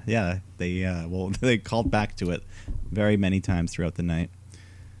they called back to it very many times throughout the night,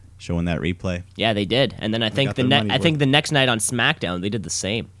 showing that replay. Yeah, they did, and then I think the next night on SmackDown they did the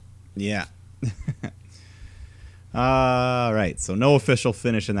same. Yeah. All right, so no official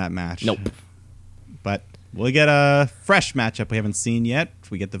finish in that match. Nope. But we'll get a fresh matchup we haven't seen yet.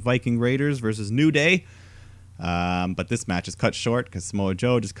 We get the Viking Raiders versus New Day. But this match is cut short because Samoa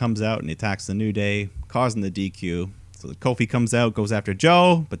Joe just comes out and he attacks the New Day, causing the DQ. So Kofi comes out, goes after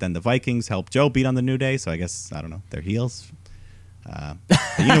Joe, but then the Vikings help Joe beat on the New Day. So I guess, I don't know, they're heels.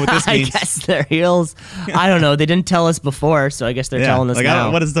 You know what this means? I guess they're heels. I don't know. They didn't tell us before, so I guess they're telling us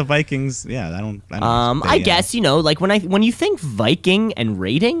now. What is the Vikings? Yeah, I don't I guess like when you think Viking and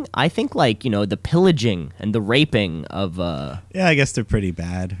raiding, I think like the pillaging and the raping of. Yeah, I guess they're pretty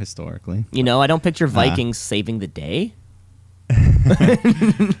bad historically. I don't picture Vikings saving the day.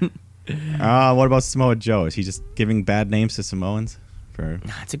 What about Samoa Joe? Is he just giving bad names to Samoans?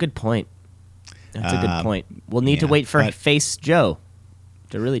 That's a good point. That's a good point. We'll need to wait for Face Joe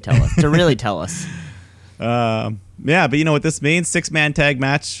to really tell us. Yeah, but you know what this means? 6-man tag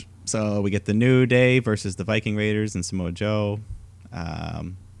match. So we get the New Day versus the Viking Raiders and Samoa Joe.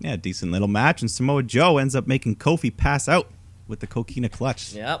 Decent little match. And Samoa Joe ends up making Kofi pass out with the Coquina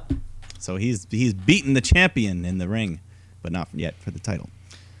clutch. Yep. So he's beaten the champion in the ring, but not yet for the title.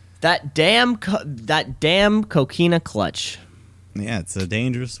 That damn Coquina clutch. Yeah, it's a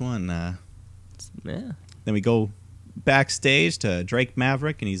dangerous one. Yeah. Then we go backstage to Drake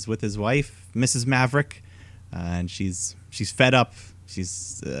Maverick, and he's with his wife, Mrs. Maverick, and she's fed up.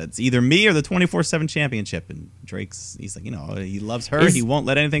 It's either me or the 24/7 championship, and he's like, he loves her. He won't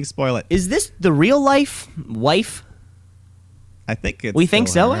let anything spoil it. Is this the real life wife? I think it's. We think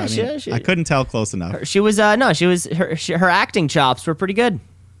so. I couldn't tell close enough. She was her acting chops were pretty good.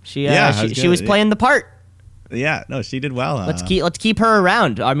 She was playing the part. Yeah, no, she did well. Let's keep her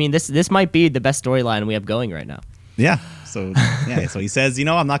around. I mean, this might be the best storyline we have going right now. Yeah. So he says,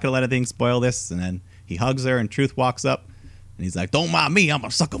 I'm not gonna let anything spoil this, and then he hugs her, and Truth walks up, and he's like, "Don't mind me, I'm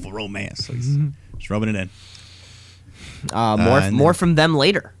a sucker for romance." So he's just rubbing it in. More from them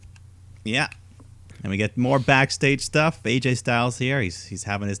later. Yeah. And we get more backstage stuff. AJ Styles here. He's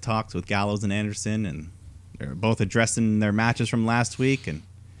having his talks with Gallows and Anderson, and they're both addressing their matches from last week. And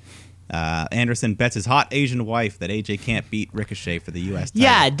Anderson bets his hot Asian wife that AJ can't beat Ricochet for the U.S. title.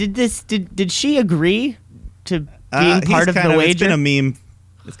 Yeah, did she agree to being part of the wager? It's been a meme.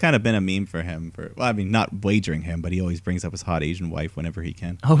 It's kind of been a meme for him. Not wagering him, but he always brings up his hot Asian wife whenever he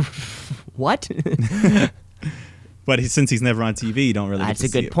can. Oh, what? But since he's never on TV, you don't really. That's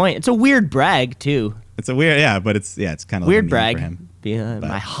get to a good point. It's a weird brag too. It's a weird, but it's kind of weird like a brag. meme for him.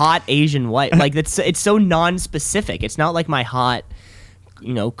 My hot Asian wife. Like it's so non-specific. It's not like my hot,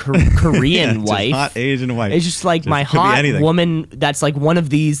 Korean wife. Hot Asian wife. It's just like my hot woman. That's like one of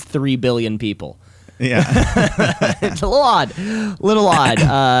these 3 billion people. Yeah. It's a little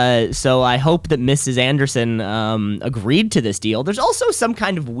odd. So I hope that Mrs. Anderson agreed to this deal. There's also some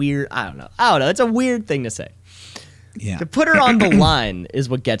kind of weird. I don't know. It's a weird thing to say. Yeah. To put her on the line is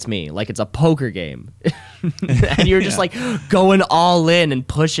what gets me. Like it's a poker game. And you're just like going all in and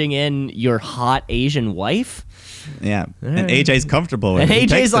pushing in your hot Asian wife. Yeah. And AJ's comfortable with it. And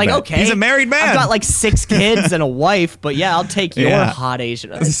AJ's like, okay. He's a married man. I've got like 6 kids and a wife, but yeah, I'll take your hot Asian.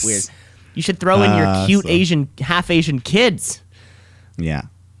 That's weird. You should throw in your cute half Asian kids. Yeah.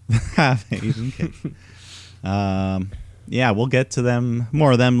 Half Asian kids. We'll get to them.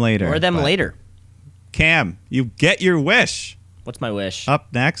 More of them later. Later. Cam, you get your wish. What's my wish?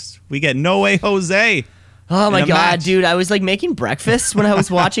 Up next, we get No Way Jose. Oh my God, dude. I was like making breakfast when I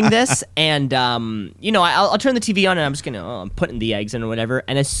was watching this. And, I'll turn the TV on and I'm just going to, I'm putting the eggs in or whatever.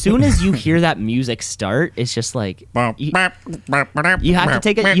 And as soon as you hear that music start, it's just like, you have to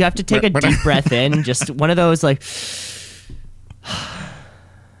take a deep breath in. Just one of those like,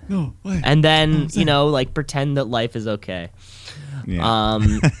 and then, pretend that life is okay. Yeah.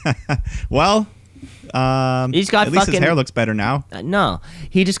 Well, he's got at least his hair looks better now. No,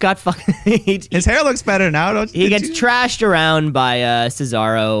 he just got fucking. His hair looks better now. He gets trashed around by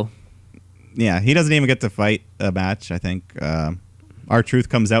Cesaro. Yeah, he doesn't even get to fight a match. I think R-Truth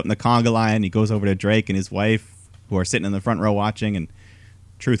comes out in the conga line. He goes over to Drake and his wife, who are sitting in the front row watching, and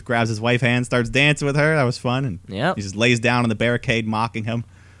Truth grabs his wife's hand, starts dancing with her. That was fun. And he just lays down on the barricade, mocking him.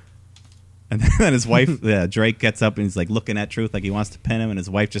 And then his wife, Drake, gets up and he's like looking at Truth like he wants to pin him, and his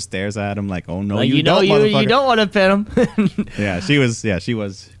wife just stares at him like, "Oh no, you don't, motherfucker." You don't want to pin him. She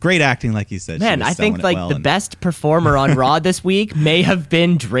was great acting, like you said. Man, I think like the best performer on Raw this week may have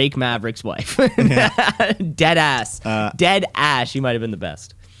been Drake Maverick's wife. Dead ass. She might have been the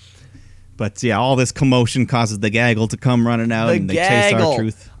best. But all this commotion causes the gaggle to come running out, and they chase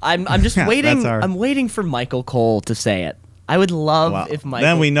R-Truth. I'm just waiting. I'm waiting for Michael Cole to say it. I would love if Michael...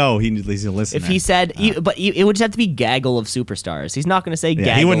 Then we know he's a listener. If he said... but it would just have to be gaggle of superstars. He's not going to say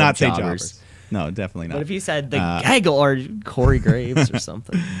gaggle of he would not say jobbers. jobbers. No, definitely not. But if he said the gaggle or Corey Graves or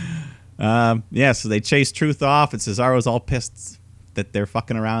something. So they chase Truth off, and Cesaro's all pissed that they're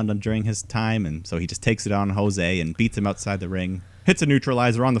fucking around during his time, and so he just takes it on Jose and beats him outside the ring, hits a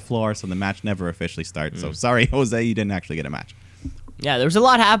neutralizer on the floor, so the match never officially starts. So sorry, Jose, you didn't actually get a match. Yeah, there was a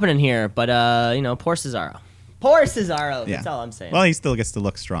lot happening here, but, poor Cesaro. Poor Cesaro. Yeah. That's all I'm saying. Well, he still gets to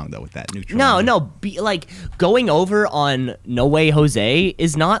look strong, though, with that neutralizer. No. Going over on No Way Jose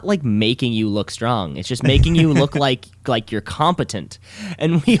is not, like, making you look strong. It's just making you look like you're competent.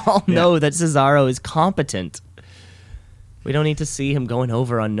 And we all know that Cesaro is competent. We don't need to see him going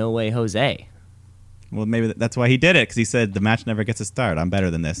over on No Way Jose. Well, maybe that's why he did it, because he said the match never gets a start. I'm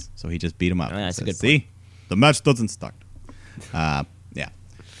better than this. So he just beat him up. That's a good point. See? The match doesn't start. There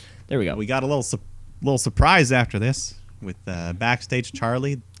we go. We got a little surprise after this with backstage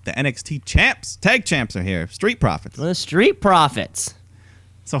Charlie. The NXT tag champs are here. Street Profits. The Street Profits.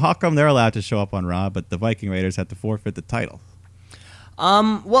 So how come they're allowed to show up on Raw, but the Viking Raiders had to forfeit the title?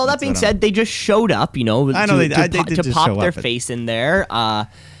 Well, that being said, they just showed up, I know to pop their face in there,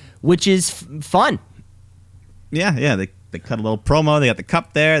 which is fun. Yeah. They cut a little promo. They got the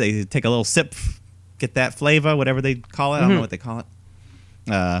cup there. They take a little sip, get that flavor, whatever they call it. I don't know what they call it.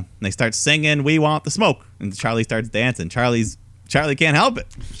 They start singing "We Want the Smoke," and Charlie starts dancing. Charlie can't help it.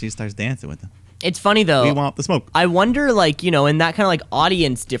 She starts dancing with them. It's funny though. We want the smoke. I wonder, in that kind of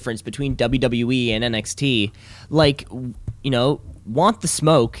audience difference between WWE and NXT, "Want the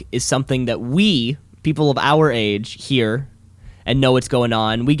Smoke" is something that we, people of our age, hear and know what's going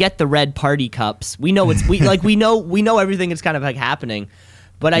on. We get the red party cups. We know we know everything that's kind of happening.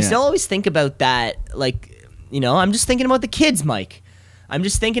 But I still always think about that. I'm just thinking about the kids, Mike. I'm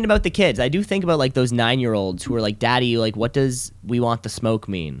just thinking about the kids. I do think about those 9-year-olds who are like, "Daddy, what does 'We Want the Smoke'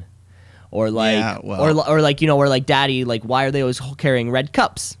 mean?" Or like, Yeah, well. or like, or like daddy, like why are they always carrying red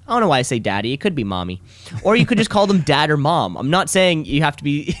cups? I don't know why I say daddy. It could be mommy, or you could just call them dad or mom. I'm not saying you have to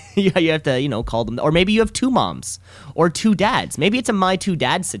be, you have to, call them, or maybe you have two moms or two dads. Maybe it's a my two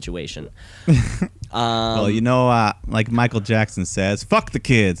dads situation. Well, like Michael Jackson says, fuck the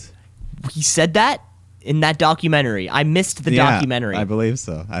kids. He said that in that documentary. I missed the documentary. I believe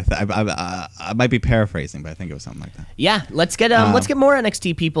so. I might be paraphrasing, but I think it was something like that. Yeah, let's get more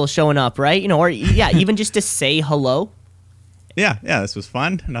NXT people showing up, right? Or even just to say hello. Yeah, this was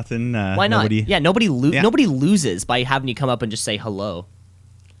fun. Nothing. Why not? Nobody loses by having you come up and just say hello.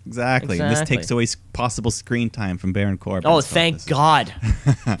 Exactly. And this takes away possible screen time from Baron Corbin. Oh, thank God.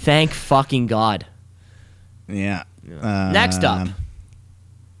 Thank fucking God. Yeah. Next up.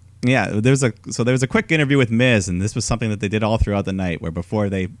 Yeah, there was a quick interview with Miz, and this was something that they did all throughout the night, where before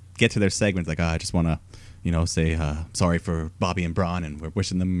they get to their segments, like, I just want to, say sorry for Bobby and Braun, and we're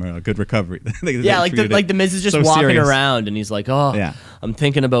wishing them a good recovery. the Miz is just so walking serious. around, and he's like, I'm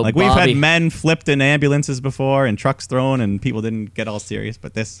thinking about like Bobby. We've had men flipped in ambulances before, and trucks thrown, and people didn't get all serious,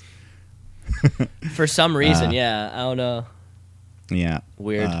 but this... For some reason, I don't know. Yeah.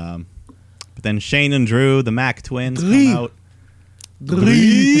 Weird. But then Shane and Drew, the Mac twins, come out.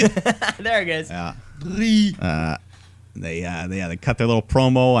 There it goes. Yeah. They cut their little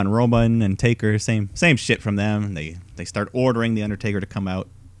promo on Roman and Taker. Same shit from them. They start ordering the Undertaker to come out,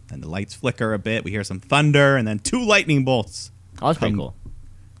 and the lights flicker a bit. We hear some thunder, and then 2 lightning bolts. Oh, that's pretty cool.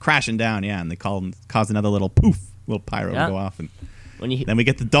 Crashing down, and they cause another little poof, little pyro to go off, and then we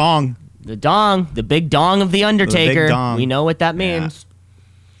get the dong. The big dong of the Undertaker. We know what that means. Yeah.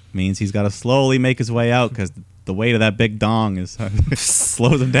 Means he's got to slowly make his way out because the weight of that big dong is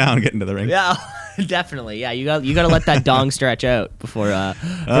slows him down getting to the ring. Yeah, definitely. Yeah, you got to let that dong stretch out before you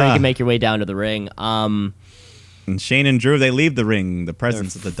can make your way down to the ring. And Shane and Drew, they leave the ring. The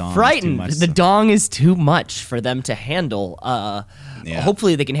presence of the dong frightened. is too much. The dong is too much for them to handle.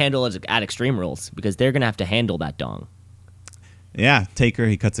 Hopefully they can handle it at Extreme Rules because they're gonna have to handle that dong. Yeah, Taker,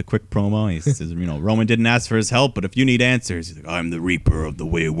 he cuts a quick promo. He says, Roman didn't ask for his help, but if you need answers, he's like, I'm the Reaper of the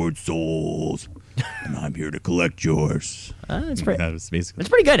Wayward Souls, and I'm here to collect yours. That's basically. That's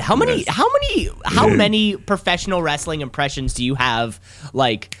pretty good. How many professional wrestling impressions do you have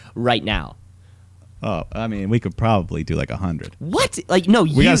like right now? Oh, I mean, we could probably do like 100. What? Like, no,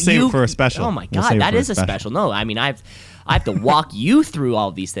 we gotta save it for a special. Oh my God, that is a special. No, I mean, I have to walk you through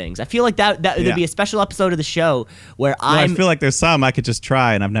all these things. I feel like that there'd be a special episode of the show where I feel like there's some I could just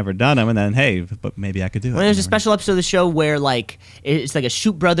try and I've never done them, and then hey, but maybe I could do it. Well, there's a special episode of the show where like it's like a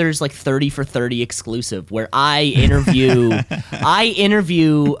Shoot Brothers like 30 for 30 exclusive where I interview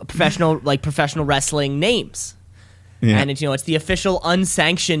professional wrestling names. Yeah. And it's it's the official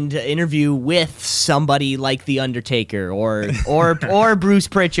unsanctioned interview with somebody like The Undertaker or Bruce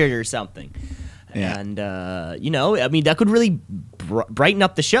Pritchard or something. Yeah. And I mean that could really brighten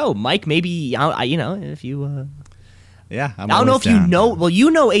up the show. Mike, maybe if you yeah, I don't know if down.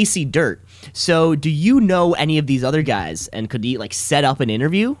 You know AC Dirt. So do you know any of these other guys and could he like set up an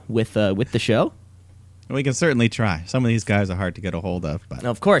interview with the show? We can certainly try. Some of these guys are hard to get a hold of, but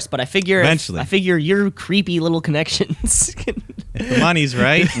of course. But I figure your creepy little connections. If the money's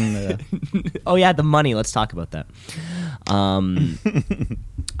right. And, oh yeah, the money. Let's talk about that.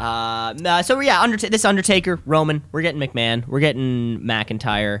 This Undertaker, Roman. We're getting McMahon. We're getting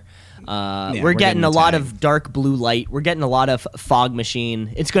McIntyre. We're getting a lot of dark blue light. We're getting a lot of fog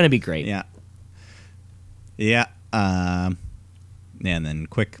machine. It's going to be great. Yeah. Yeah. And then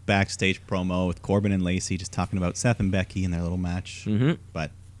quick backstage promo with Corbin and Lacey just talking about Seth and Becky and their little match. Mm-hmm.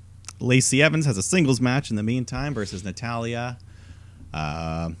 But Lacey Evans has a singles match in the meantime versus Natalya.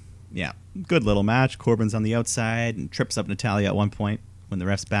 Good little match. Corbin's on the outside and trips up Natalya at one point when the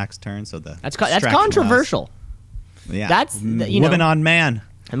ref's back's turned. So that's controversial. Yeah, that's woman on man.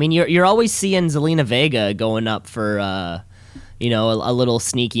 I mean, you're always seeing Zelina Vega going up for a little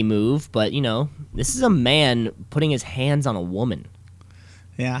sneaky move, but this is a man putting his hands on a woman.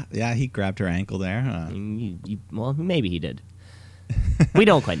 Yeah, he grabbed her ankle there. Well, maybe he did. We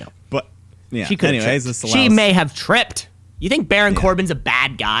don't quite know. But yeah, she may have tripped. You think Baron Corbin's a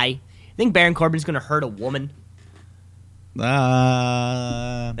bad guy? You think Baron Corbin's going to hurt a woman?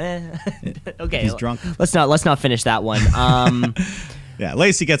 Okay, he's drunk. Let's not finish that one. Yeah,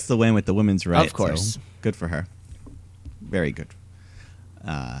 Lacey gets the win with the women's right. Of course, so good for her. Very good.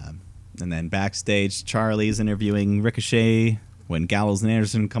 And then backstage, Charlie's interviewing Ricochet when Gallows and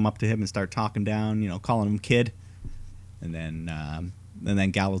Anderson come up to him and start talking down, calling him kid. And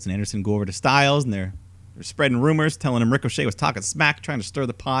then Gallows and Anderson go over to Styles, and they're spreading rumors, telling him Ricochet was talking smack, trying to stir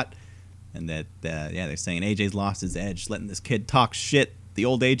the pot, and that they're saying AJ's lost his edge, letting this kid talk shit the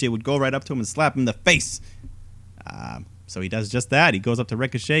old AJ would go right up to him and slap him in the face. So he does just that. He goes up to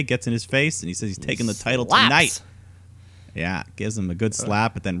Ricochet, gets in his face, and he says he's taking the title tonight. Yeah, gives him a good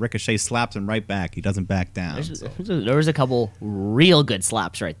slap, but then Ricochet slaps him right back. He doesn't back down. There was a couple real good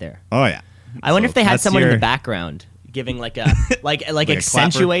slaps right there. Oh, yeah. I wonder if they had someone in the background giving like a like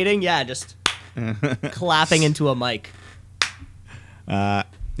accentuating, just clapping into a mic.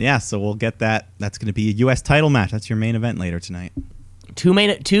 Yeah, so we'll get that. That's going to be a U.S. title match. That's your main event later tonight.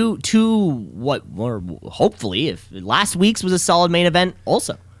 Hopefully, if last week's was a solid main event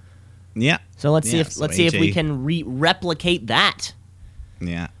also. Yeah. So let's see if we can replicate that.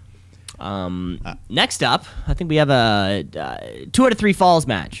 Yeah. Next up, I think we have a 2 out of 3 falls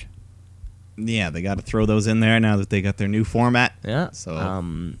match. Yeah, they got to throw those in there now that they got their new format. Yeah.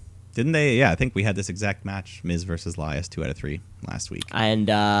 So didn't they? Yeah, I think we had this exact match, Miz versus Elias, 2 out of 3 last week. And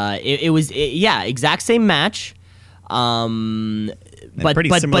it was exact same match. But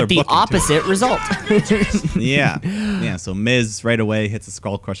the opposite result. Yeah. So Miz right away hits the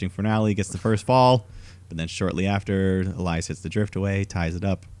skull crushing finale, gets the first fall, but then shortly after, Elias hits the drift away, ties it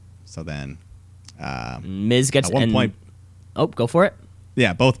up. So then, Miz gets at one point. Oh, go for it.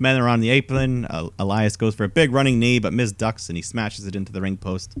 Yeah, both men are on the apron. Elias goes for a big running knee, but Miz ducks and he smashes it into the ring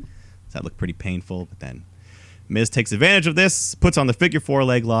post. So that looked pretty painful. But then Miz takes advantage of this, puts on the figure 4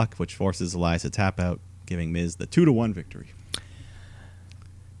 leg lock, which forces Elias to tap out, giving Miz the 2-1 victory.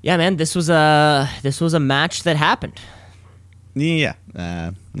 Yeah, man, this was a match that happened. Yeah,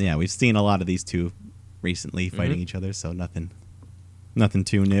 we've seen a lot of these two recently fighting each other, so nothing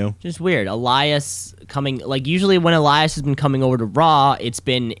too new. Just weird. Elias coming, like, usually when Elias has been coming over to Raw, it's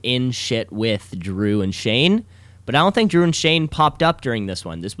been in shit with Drew and Shane, but I don't think Drew and Shane popped up during this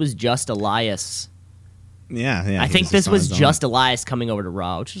one. This was just Elias. Yeah. I think this was just Elias coming over to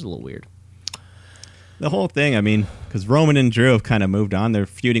Raw, which is a little weird. The whole thing, I mean, because Roman and Drew have kind of moved on. They're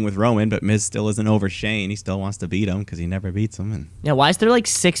feuding with Roman, but Miz still isn't over Shane. He still wants to beat him because he never beats him. And yeah, why is there like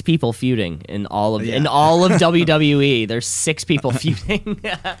 6 people feuding in all of WWE? There's 6 people feuding.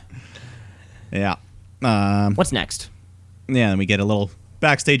 Yeah. What's next? Yeah, then we get a little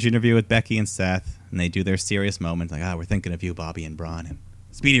backstage interview with Becky and Seth, and they do their serious moment, like, we're thinking of you, Bobby and Braun, and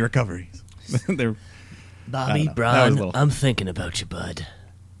speedy recoveries. Bobby, Braun, I'm thinking about you, bud.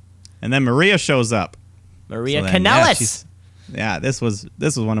 And then Maria shows up. Maria Kanellis. Yeah, this was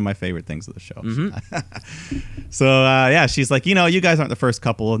one of my favorite things of the show. So she's like, you guys aren't the first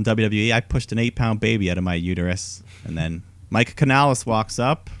couple in WWE. I pushed an 8-pound baby out of my uterus. And then Mike Kanellis walks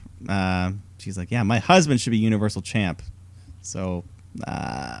up. She's like, yeah, my husband should be Universal Champ. So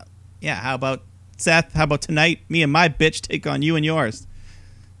how about Seth? How about tonight? Me and my bitch take on you and yours.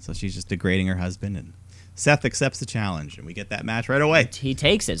 So she's just degrading her husband, and Seth accepts the challenge, and we get that match right away. He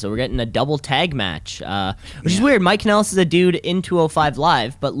takes it, so we're getting a double tag match, which is weird. Mike Kanellis is a dude in 205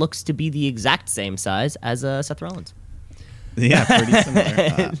 Live, but looks to be the exact same size as Seth Rollins. Yeah, pretty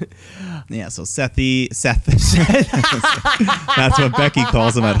similar. So Seth. That's what Becky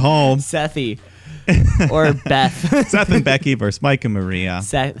calls him at home. Sethy. Or Beth. Seth and Becky versus Mike and Maria.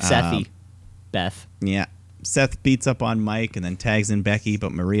 Sethy. Beth. Yeah. Seth beats up on Mike and then tags in Becky,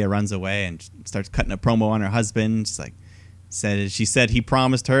 but Maria runs away and starts cutting a promo on her husband. She said he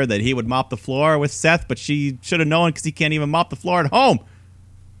promised her that he would mop the floor with Seth, but she should have known because he can't even mop the floor at home.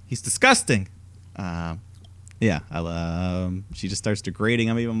 He's disgusting. She just starts degrading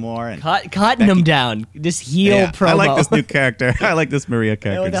him even more and cutting him down. This heel promo. I like this new character. I like this Maria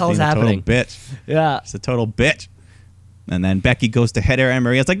character. What the hell's happening? Total bitch. Yeah, she's a total bitch. And then Becky goes to hit her, and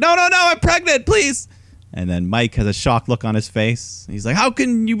Maria's like, "No, I'm pregnant, please." And then Mike has a shocked look on his face. He's like, how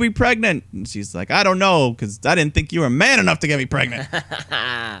can you be pregnant? And she's like, I don't know, because I didn't think you were man enough to get me pregnant.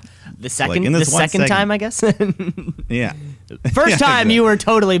 The second time, I guess? Yeah. First time you were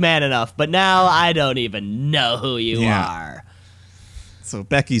totally man enough, but now I don't even know who you are. So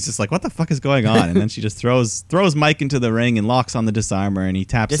Becky's just like, what the fuck is going on? And then she just throws Mike into the ring and locks on the disarmer, and he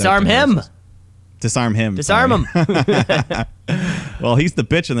taps Disarm him. Disarm him. Disarm him. Well, he's the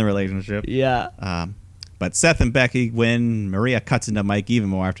bitch in the relationship. Yeah. But Seth and Becky win. Maria cuts into Mike even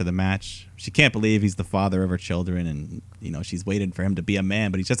more after the match. She can't believe he's the father of her children, and she's waited for him to be a man,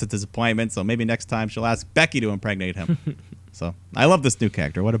 but he's just a disappointment. So maybe next time she'll ask Becky to impregnate him. So I love this new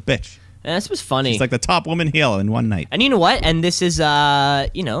character. What a bitch! And this was funny. She's like the top woman heel in one night. And you know what? And this is probably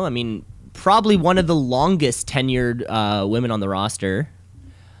one of the longest tenured women on the roster.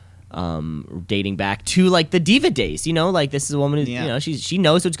 Dating back to like the Diva days. This is a woman who she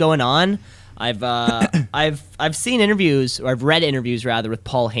knows what's going on. I've seen interviews, or I've read interviews rather, with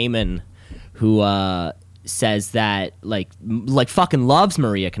Paul Heyman, who says that like fucking loves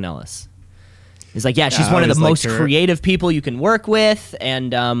Maria Kanellis. He's like, yeah, she's I one of the always most liked her. creative people you can work with,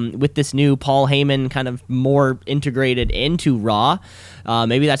 and with this new Paul Heyman kind of more integrated into Raw,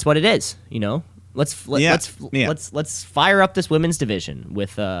 maybe that's what it is. Let's fire up this women's division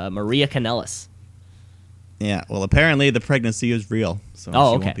with Maria Kanellis. Yeah, well, apparently the pregnancy is real, so she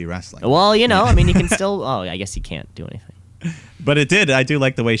won't be wrestling. Well, you can still. Oh, I guess you can't do anything. But it did. I do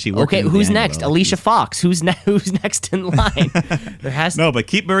like the way she worked. Okay, who's next? Alicia Fox. Who's next in line? There has no, but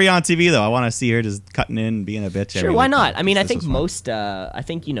keep Maria on TV though. I want to see her just cutting in, and being a bitch. Sure, why not? I mean, I think a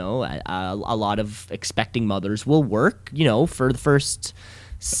lot of expecting mothers will work, for the first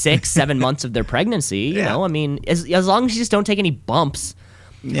 6-7 months of their pregnancy. You know, I mean, as long as you just don't take any bumps.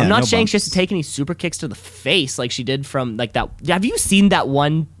 Yeah, I'm not no saying she has bumps. to take any super kicks to the face like she did from like that. Have you seen that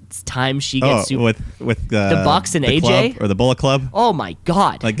one time she gets with the Bucks and the AJ club, or the Bullet Club? Oh my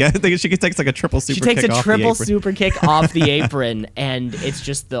God! Like I think she takes like a triple super. She takes kick a off triple the apron. super kick off the apron, and it's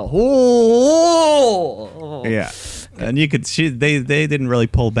just the whole. Yeah, and you could. They didn't really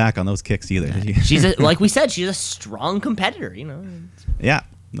pull back on those kicks either. Did you? She's like we said, she's a strong competitor. Yeah.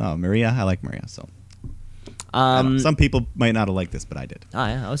 No, Maria. I like Maria. So. Some people might not have liked this, but I did. Oh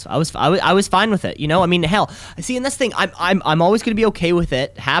yeah, I was fine with it. I mean, hell, see, and that's the thing. I'm always going to be okay with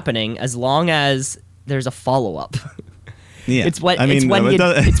it happening as long as there's a follow up. Yeah, it's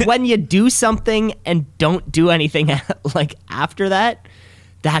when you do something and don't do anything like after that.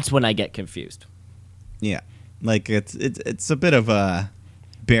 That's when I get confused. Yeah, like it's a bit of a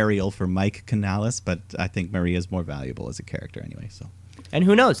burial for Mike Canales, but I think Maria's more valuable as a character anyway. So. And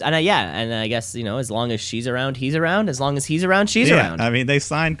who knows? And I guess as long as she's around, he's around. As long as he's around, she's around. I mean, they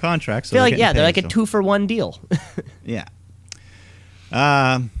signed contracts. So they're like they're like a 2-for-1 deal. Yeah.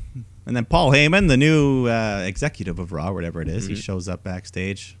 And then Paul Heyman, the new executive of Raw, whatever it is, he shows up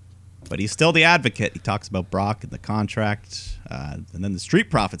backstage, but he's still the advocate. He talks about Brock and the contract, and then the Street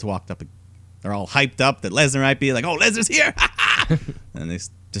Profits walked up. They're all hyped up that Lesnar might be like, "Oh, Lesnar's here!" And they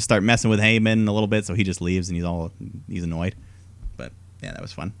just start messing with Heyman a little bit, so he just leaves and he's annoyed. But yeah, that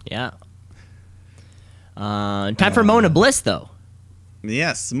was fun. Yeah. Time for Mona Bliss, though.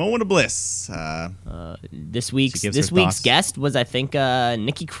 Yes, Mona Bliss. This week's thoughts. guest was, I think,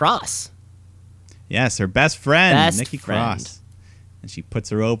 Nikki Cross. Yes, her best friend, Nikki friend. Cross. And she puts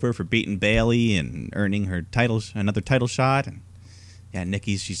her over for beating Bayley and earning her another title shot. And yeah,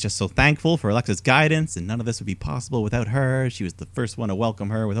 she's just so thankful for Alexa's guidance, and none of this would be possible without her. She was the first one to welcome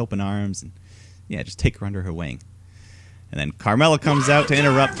her with open arms, and yeah, just take her under her wing. And then Carmella comes out to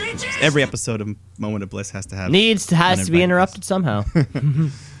interrupt. Every episode of Moment of Bliss has to have has to be interrupted somehow.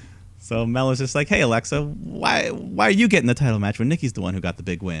 So Mella's just like, "Hey Alexa, why are you getting the title match when Nikki's the one who got the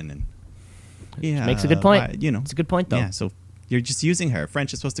big win?" And yeah, makes a good point. Why, it's a good point though. Yeah, so you're just using her.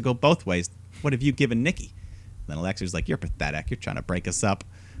 French is supposed to go both ways. What have you given Nikki? Then Alexa's like, "You're pathetic. You're trying to break us up.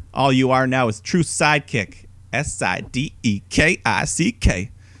 All you are now is true sidekick. SIDEKICK."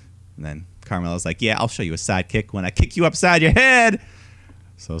 And then Carmella's like, "Yeah, I'll show you a sidekick when I kick you upside your head."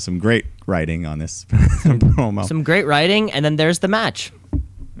 So some great writing on this promo. Some great writing, and then there's the match.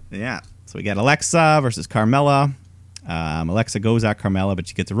 Yeah. So we got Alexa versus Carmella. Alexa goes at Carmella, but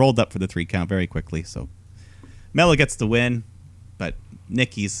she gets rolled up for the 3 count very quickly. So Mella gets the win, but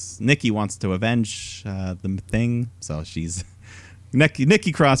Nikki wants to avenge the thing. So she's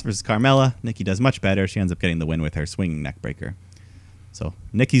Nikki Cross versus Carmella. Nikki does much better. She ends up getting the win with her swinging neckbreaker. So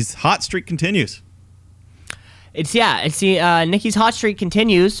Nikki's hot streak continues. Nikki's hot streak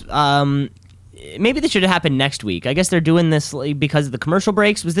continues. Maybe this should have happened next week. I guess they're doing this because of the commercial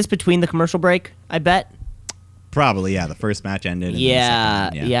breaks. Was this between the commercial break? I bet. Probably, yeah. The first match ended. And Yeah,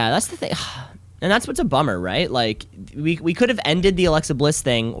 the second, that's the thing. And that's what's a bummer, right? Like, we could have ended the Alexa Bliss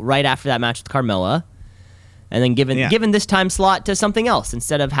thing right after that match with Carmella, and then given this time slot to something else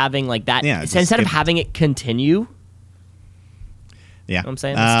instead of having like that. Yeah, instead of having it continue. Yeah, You know what I'm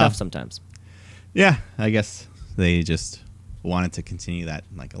saying? It's tough sometimes. Yeah, I guess they just wanted to continue that.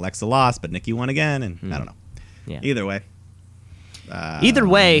 Like Alexa lost, but Nikki won again, and I don't know. Yeah. Either way,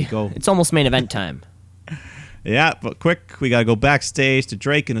 it's almost main event time. Yeah, but quick, we gotta go backstage to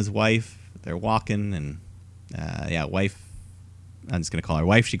Drake and his wife. They're walking, and wife. I'm just gonna call her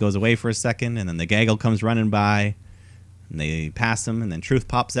wife. She goes away for a second, and then the gaggle comes running by, and they pass him, and then Truth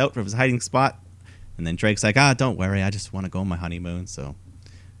pops out from his hiding spot, and then Drake's like, "Don't worry, I just want to go on my honeymoon." So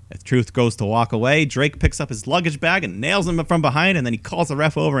if Truth goes to walk away, Drake picks up his luggage bag and nails him from behind, and then he calls the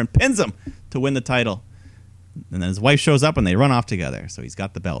ref over and pins him to win the title. And then his wife shows up, and they run off together. So he's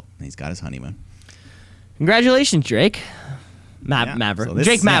got the belt, and he's got his honeymoon. Congratulations, Drake. Maverick. So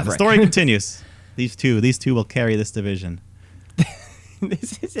Drake Maverick. the story continues. These two will carry this division.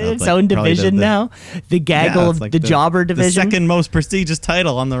 This is Sounds its like own probably division now. The gaggle it's of like the jobber division. The second most prestigious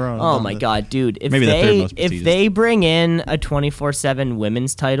title on the road. Oh my god, dude! If maybe the third most if prestigious. they bring in a 24/7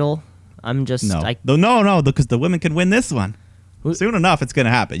 women's title, I'm just no, because the women can win this one. Soon enough, it's gonna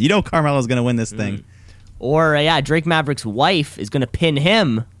happen. You know, Carmelo's gonna win this thing. Or Drake Maverick's wife is gonna pin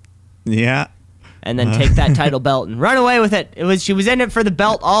him. Yeah. And then take that title belt and run away with it. She was in it for the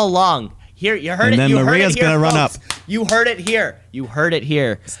belt all along. Here, you heard and it. Then you Maria's heard it here, gonna run up. You heard it here. You heard it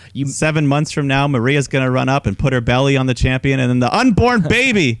here. 7 months from now, Maria's gonna run up and put her belly on the champion, and then the unborn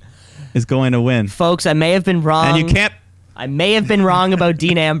baby is going to win. Folks, I may have been wrong. And you can't. I may have been wrong about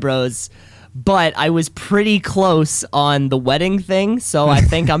Dean Ambrose, but I was pretty close on the wedding thing, so I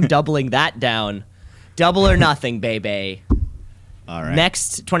think I'm doubling that down. Double or nothing, baby. All right.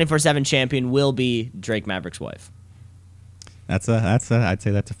 Next 24/7 champion will be Drake Maverick's wife. I'd say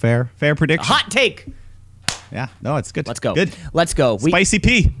that's a fair prediction. A hot take. Yeah, no, it's good. Let's go. Good. Let's go. Spicy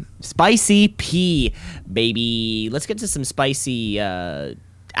P. Spicy P, baby. Let's get to some spicy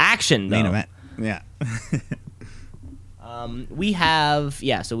action, though. Main event. Yeah. We have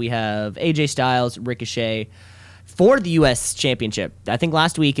AJ Styles, Ricochet for the U.S. Championship. I think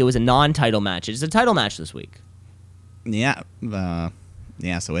last week it was a non-title match. It's a title match this week. Yeah.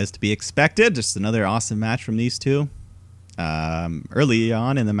 So as to be expected, just another awesome match from these two. Early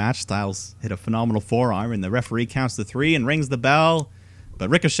on in the match, Styles hit a phenomenal forearm, and the referee counts to 3 and rings the bell. But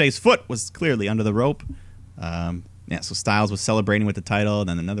Ricochet's foot was clearly under the rope. So Styles was celebrating with the title, and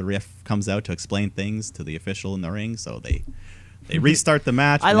then another ref comes out to explain things to the official in the ring. So they restart the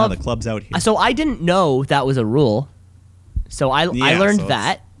match. Now the club's out here. So I didn't know that was a rule. So I learned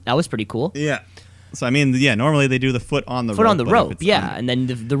that. That was pretty cool. Yeah. So, I mean, normally they do the foot on the rope. Foot on the rope, yeah. And then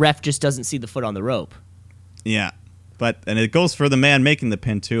the ref just doesn't see the foot on the rope. Yeah. And it goes for the man making the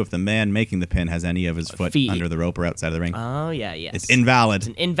pin, too. If the man making the pin has any of his foot under the rope or outside of the ring. Oh, yeah, yes. It's invalid. It's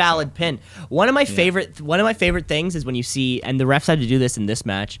an invalid pin. One of my favorite things is when you see, and the refs had to do this in this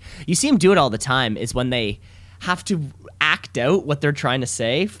match, you see them do it all the time, is when they have to act out what they're trying to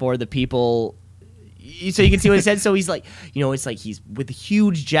say for the people. So you can see what he said. So he's like, it's like he's with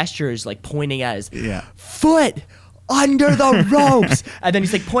huge gestures, like pointing at his foot under the ropes. And then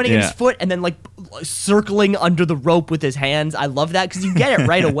he's like pointing at his foot and then like circling under the rope with his hands. I love that because you get it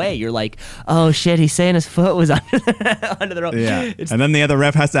right away. You're like, oh shit, he's saying his foot was under the rope. Yeah. And then the other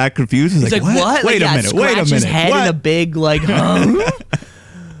ref has to act confused. He's like, what? Wait a minute. Scratch his head in a big like, yeah.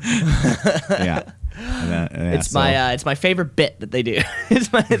 It's my favorite bit that they do. It's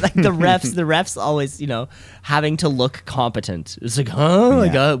the refs always having to look competent. It's like,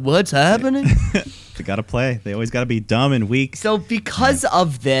 what's happening? They gotta play. They always gotta be dumb and weak. So because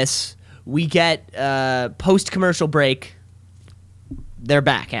of this, we get post commercial break. They're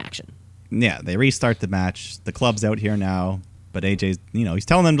back action. Yeah, they restart the match. The club's out here now, but AJ's he's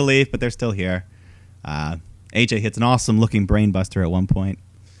telling them to leave, but they're still here. AJ hits an awesome looking brainbuster at one point.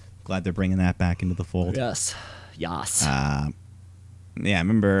 Glad they're bringing that back into the fold. Yes.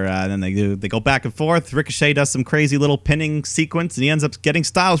 Remember, then they go back and forth. Ricochet does some crazy little pinning sequence, and he ends up getting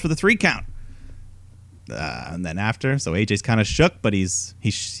Styles for the 3 count. And then after, so AJ's kind of shook, but he's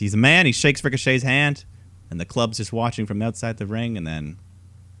a man. He shakes Ricochet's hand, and the club's just watching from outside the ring. And then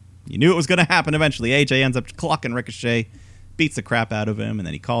you knew it was going to happen eventually. AJ ends up clocking Ricochet, beats the crap out of him, and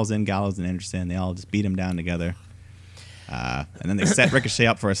then he calls in Gallows and Anderson. They all just beat him down together. And then they set Ricochet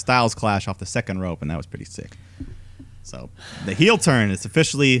up for a Styles clash off the second rope, and that was pretty sick. So the heel turn is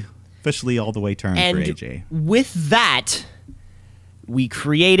officially all the way turned for AJ. With that, we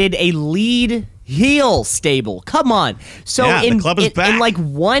created a lead heel stable. Come on. So the club is back. In like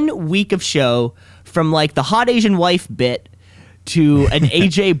 1 week of show, from like the hot Asian wife bit to an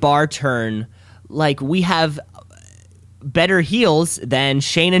AJ bar turn, like we have better heels than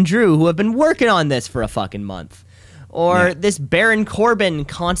Shane and Drew, who have been working on this for a fucking month. Or this Baron Corbin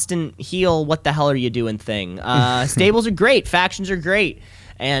constant heel, what the hell are you doing thing. Stables are great. Factions are great.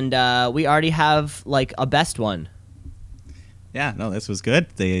 And we already have like a best one. Yeah, no, this was good.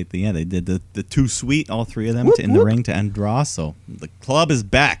 They did the 2 sweet, all 3 of them in the ring to end Raw. So the club is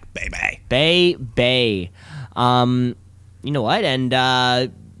back, baby. Bay. You know what? And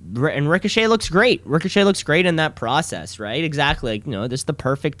Ricochet looks great. Ricochet looks great in that process, right? Exactly. Like, this is the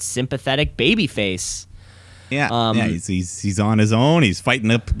perfect sympathetic baby face. Yeah, he's on his own. He's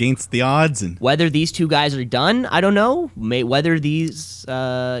fighting up against the odds, and whether these 2 guys are done, I don't know. Whether these,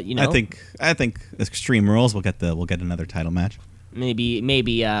 I think Extreme Rules will get another title match. Maybe,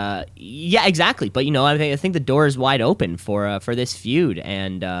 yeah, exactly. But I think the door is wide open for this feud,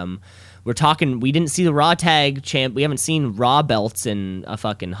 and we're talking. We didn't see the Raw Tag Champ. We haven't seen Raw belts in a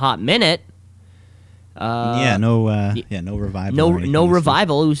fucking hot minute. No revival. No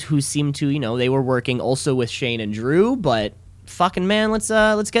revival. Who seemed to, they were working also with Shane and Drew, but fucking man, let's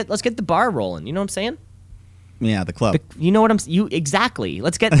get the bar rolling. You know what I'm saying? Yeah, the club. You know what exactly.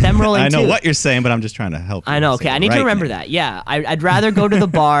 Let's get them rolling. I know too. what you're saying, but I'm just trying to help. I know. Okay, I need to remember that. Yeah, I'd rather go to the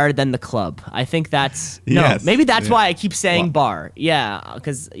bar than the club. I think that's yes. Maybe that's why I keep saying bar. Yeah,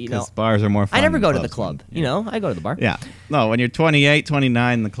 because bars are more fun. I never go to than the clubs, club. I go to the bar. Yeah. No, when you're 28,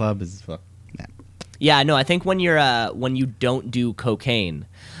 29, the club is. Yeah, no, I think when you don't do cocaine,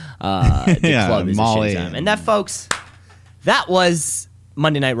 the club is Molly a shit time. And that, folks, that was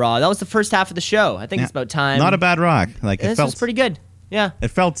Monday Night Raw. That was the first half of the show. I think it's about time. Not a bad rock. This was pretty good. Yeah. It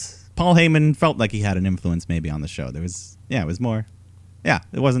felt Paul Heyman felt like he had an influence maybe on the show. It was more. Yeah,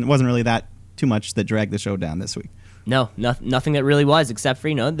 it wasn't really that too much that dragged the show down this week. No, nothing that really was, except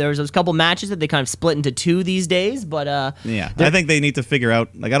for, there was those couple matches that they kind of split into two these days, but yeah, I think they need to figure out,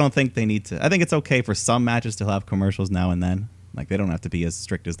 I don't think they need to, I think it's okay for some matches to have commercials now and then. They don't have to be as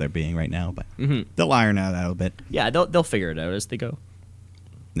strict as they're being right now, but they'll iron that out a bit. Yeah, they'll figure it out as they go.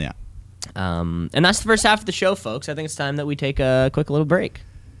 Yeah. And that's the first half of the show, folks. I think it's time that we take a quick little break.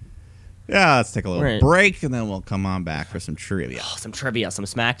 Yeah, let's take a little break, and then we'll come on back for some trivia. Oh, some trivia, some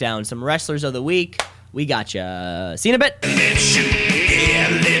SmackDown, some wrestlers of the week. We got ya. See you in a bit. Let's shoot,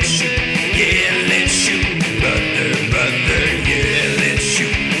 yeah, let's shoot, yeah, let's shoot, brother, yeah, let's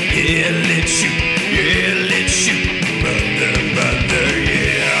shoot, yeah, let's shoot, yeah, let's shoot, brother,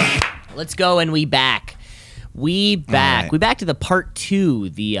 yeah. Let's go, and we back. We back. Right. We back to the part 2,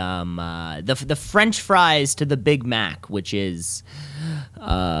 the French fries to the Big Mac, which is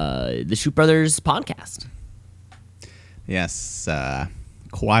the Shoot Brothers podcast. Yes,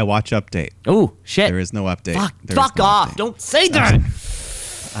 Kawhi Watch update. Oh shit! There is no update. Fuck off! Update. Don't say that.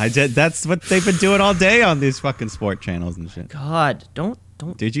 I did. That's what they've been doing all day on these fucking sport channels and shit. God, don't.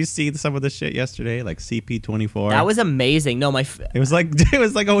 Did you see some of the shit yesterday? Like CP24. That was amazing. No, it was like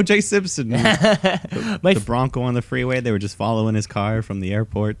O.J. Simpson. The Bronco on the freeway. They were just following his car from the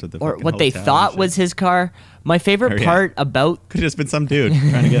airport to the. Or what they thought was his car. My favorite part about could have just been some dude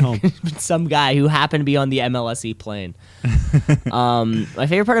trying to get home. Some guy who happened to be on the MLSE plane. My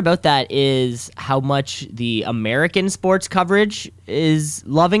favorite part about that is how much the American sports coverage is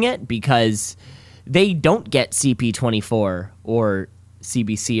loving it, because they don't get CP24 or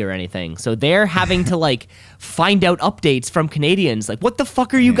CBC or anything, so they're having to find out updates from Canadians, what the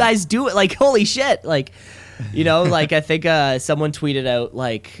fuck are you guys doing, holy shit, I think someone tweeted out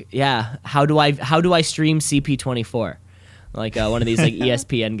how do I stream CP24, one of these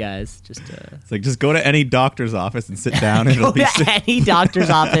ESPN guys, just it's just go to any doctor's office and sit down, and go to any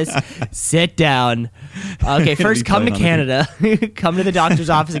doctor's office, sit down. Okay, first come to Canada. Come to the doctor's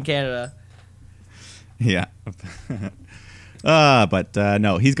office in Canada. Yeah. But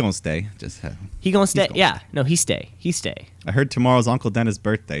no, he's gonna stay. He gonna stay. Yeah, no, he stay. I heard tomorrow's Uncle Dennis'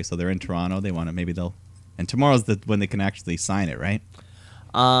 birthday, so they're in Toronto. They want to and tomorrow's when they can actually sign it, right?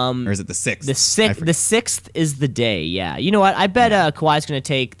 Or is it the 6th? The 6th is the day. Yeah, you know what? I bet Kawhi's gonna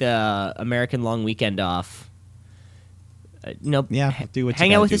take the American long weekend off. Do what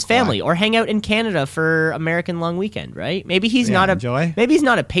hang out with his family, or hang out in Canada for American long weekend, right? Maybe he's not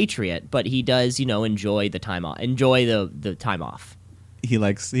a patriot, but he does, enjoy the time off. Enjoy the time off. He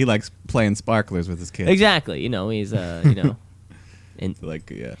likes playing sparklers with his kids. Exactly. He's Okay,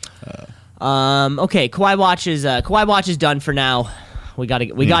 Kawhi Watch is done for now. We gotta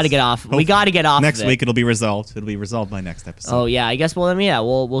get off. We gotta get off. Next week it'll be resolved. It'll be resolved by next episode. Oh yeah, I guess. Well,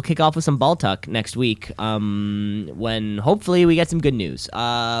 we'll kick off with some ball talk next week. When hopefully we get some good news.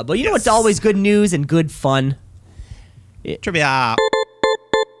 But you know what's always good news and good fun? Trivia.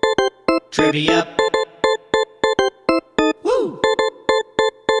 Woo.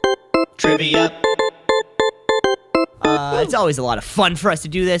 Trivia. It's always a lot of fun for us to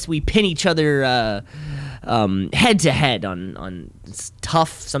do this. We pin each other head to head on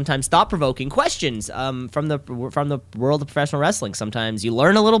tough, sometimes thought-provoking questions from the world of professional wrestling. Sometimes you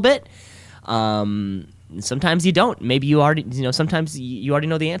learn a little bit, sometimes you don't. Maybe you already, sometimes you already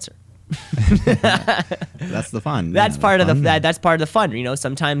know the answer. That's the fun. That's part of the fun.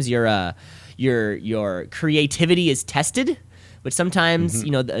 Sometimes your creativity is tested, but sometimes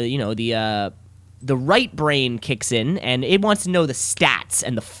the right brain kicks in and it wants to know the stats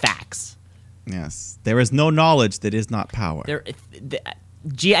and the facts. Yes, there is no knowledge that is not power.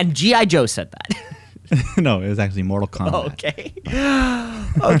 G.I. Joe said that. No, it was actually Mortal Kombat.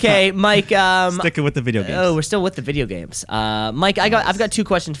 Okay, Mike. Sticking with the video games. Oh, we're still with the video games. Mike, I've got 2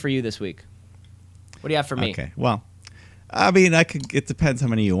 questions for you this week. What do you have for me? Okay, well, I mean, I could. It depends how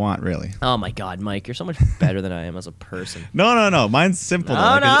many you want, really. Oh my God, Mike, you're so much better than I am as a person. No. Mine's simple.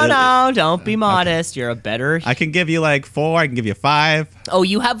 No, though. no, don't be modest. You're a better. I can give you like 4. I can give you 5. Oh,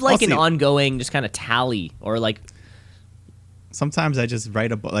 you have like I'll an see. ongoing just kind of tally or like. Sometimes I just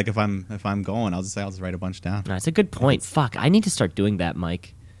write like if I'm going, I'll just write a bunch down. That's a good point. Fuck, I need to start doing that,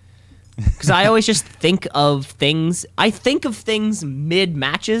 Mike. Because I always just think of things. I think of things mid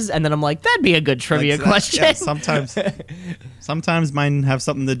matches, and then I'm like, that'd be a good trivia question. Yeah, sometimes mine have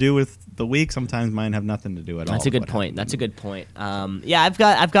something to do with the week. Sometimes mine have nothing to do at all. That's a good point. That's a good point. Yeah,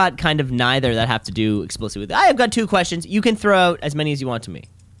 I've got kind of neither that have to do explicitly with. I've got 2 questions. You can throw out as many as you want to me.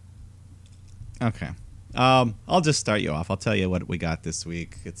 Okay. I'll just start you off. I'll tell you what we got this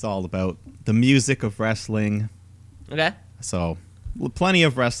week. It's all about the music of wrestling. Okay. So, plenty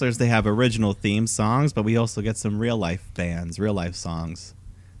of wrestlers, they have original theme songs, but we also get some real-life bands, real-life songs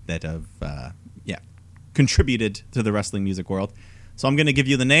that have, contributed to the wrestling music world. So I'm going to give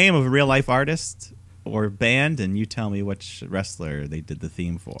you the name of a real-life artist or band, and you tell me which wrestler they did the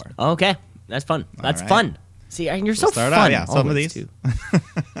theme for. Okay. That's fun. That's right. fun. See, you're so Start fun. out, yeah, some of always, these.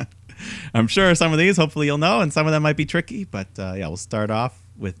 too. I'm sure some of these, hopefully you'll know, and some of them might be tricky, but we'll start off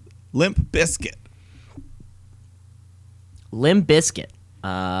with Limp Bizkit. Limp Bizkit.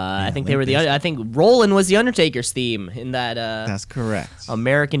 I think they Limp were Bizkit. I think Rollin' was the Undertaker's theme in that That's correct.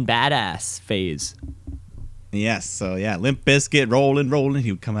 American Badass phase. Yes, so yeah, Limp Bizkit, rolling.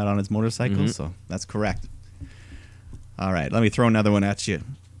 He would come out on his motorcycle, so that's correct. All right, let me throw another one at you.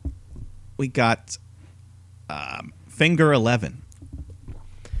 We got Finger 11.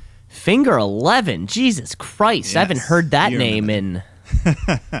 Finger 11. Jesus Christ. I haven't Yes, heard that you name remember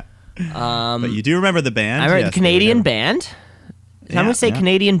in. But you do remember the band? I remember Yes, the Canadian band. I'm going to say yeah.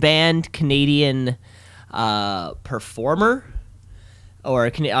 Canadian band, Canadian performer,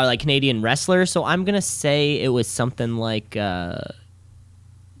 or like Canadian wrestler. So I'm going to say it was something like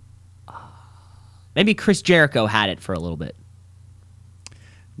maybe Chris Jericho had it for a little bit.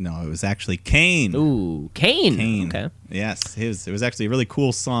 No, it was actually Kane. Ooh, Kane. Kane. Okay. Yes, it was actually a really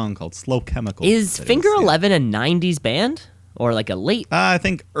cool song called Slow Chemicals. Is that Finger is, yeah. 11 a 90s band? Or like a late... I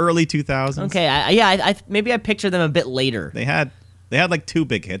think early 2000s. Okay, I maybe I picture them a bit later. They had like 2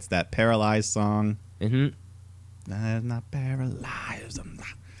 big hits, that Paralyzed song. Mm-hmm. I'm not paralyzed. I'm not.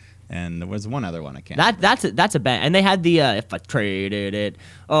 And there was one other one I can't. That's a band. And they had the if I traded it,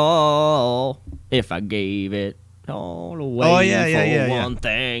 oh, if I gave it all away for one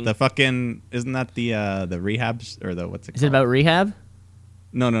thing. The fucking isn't that the rehab or the what's it called? Is it about rehab?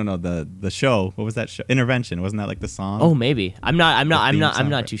 No. The show. What was that show? Intervention. Wasn't that like the song? Oh, maybe. I'm theme not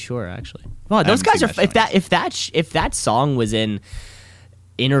song. too sure actually. Wow, those haven't guys seen are that show if that song was in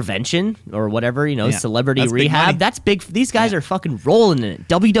Intervention or whatever, Yeah. Celebrity That's big Rehab. money. That's big. These guys Yeah. are fucking rolling in it.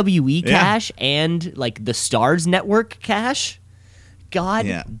 WWE Yeah. cash and like the Stars Network cash. God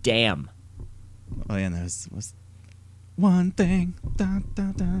Yeah. damn. Oh yeah, and there was one thing. Dun,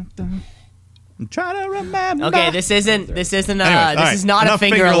 dun, dun, dun. I'm trying to remember. Okay, this isn't Anyways, this all right, is not a enough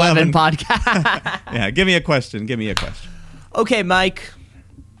Finger 11 podcast. Yeah, give me a question. Okay, Mike.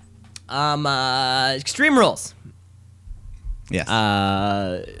 Extreme Rules. Yes.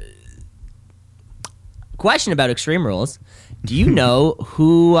 Question about Extreme Rules. Do you know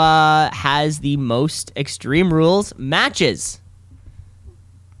who has the most Extreme Rules matches?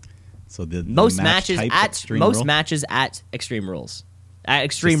 so the Most match matches type at Extreme most Rule? matches at Extreme Rules. At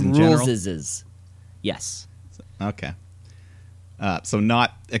Extreme in general? Rules yes. Okay. So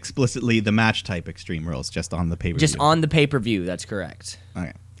not explicitly the match type Extreme Rules, just on the pay-per-view. Just on the pay-per-view, that's correct.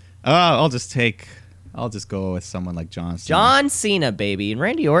 Okay. I'll just go with someone like John Cena. John Cena, baby, and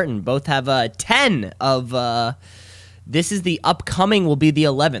Randy Orton both have 10 of this is the upcoming will be the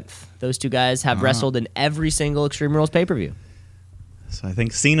 11th. Those two guys have wrestled in every single Extreme Rules pay-per-view. So I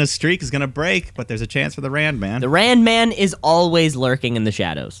think Cena's streak is going to break, but there's a chance for the Rand Man. The Rand Man is always lurking in the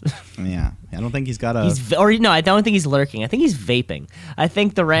shadows. Yeah. I don't think he's got a... I don't think he's lurking. I think he's vaping. I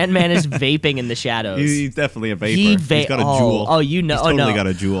think the Rand Man is vaping in the shadows. He's definitely a vapor. He's got a jewel. Oh, you know. He's totally no. got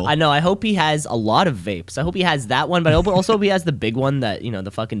a jewel. I know. I hope he has a lot of vapes. I hope he has that one, but I hope also he has the big one that,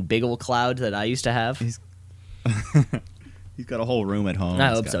 the fucking big old cloud that I used to have. He's got a whole room at home. I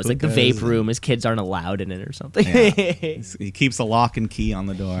He's hope got so. It's like the hookahs vape room. His kids aren't allowed in it or something. Yeah. He keeps a lock and key on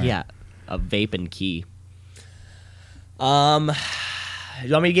the door. Yeah, a vape and key. You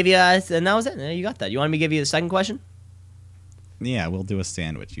want me to give you and that was it. You got that. You want me to give you the second question? Yeah, we'll do a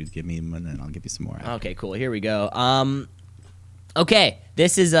sandwich. You give me one, and I'll give you some more. Okay, cool. Here we go. Okay,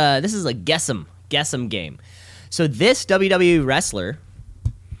 this is a guess 'em game. So this WWE wrestler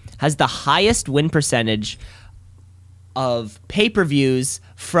has the highest win percentage of pay-per-views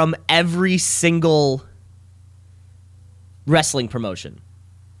from every single wrestling promotion.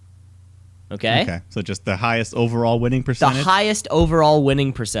 Okay? Okay. So just the highest overall winning The percentage? highest overall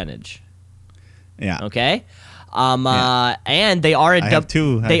winning percentage. Yeah. Okay? Yeah. And they are a I have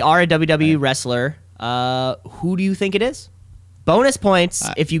two. they are a WWE wrestler. Who do you think it is? Bonus points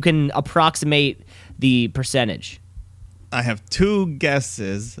if you can approximate the percentage. I have two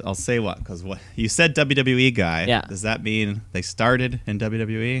guesses. I'll say what, because what you said WWE guy. Yeah. Does that mean they started in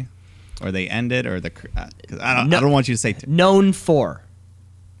WWE, or they ended, or the? Because I don't want you to say two. Known for.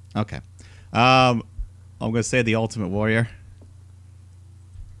 Okay. I'm gonna say the Ultimate Warrior.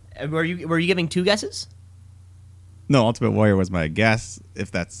 Were you giving two guesses? No, Ultimate Warrior was my guess.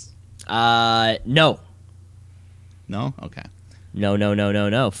 If that's No. no, okay.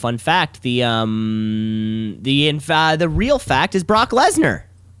 No. Fun fact: the real fact is Brock Lesnar.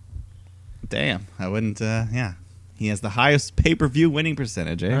 Damn, I wouldn't. Yeah, he has the highest pay-per-view winning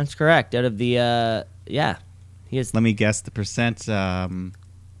percentage. Eh? That's correct. Out of the he is. Let me guess the percent.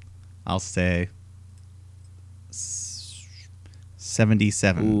 I'll say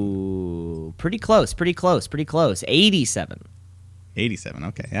 77. Ooh, pretty close. 87. 87.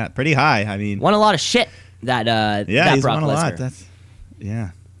 Okay, yeah, pretty high. I mean, Won a lot of shit. That yeah, he's Brock won a Lesnar. lot. That's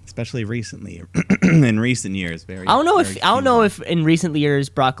especially recently, in recent years. I don't know if in recent years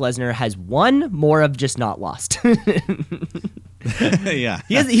Brock Lesnar has won more of just not lost. Yeah,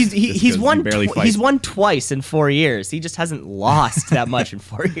 he's won barely he's won twice in 4 years. He just hasn't lost that much in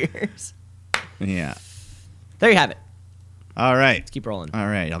 4 years. Yeah. There you have it. All right. Let's keep rolling. All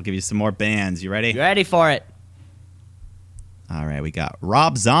right. I'll give you some more bands. You ready? You ready for it? All right. We got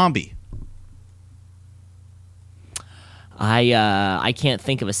Rob Zombie. I can't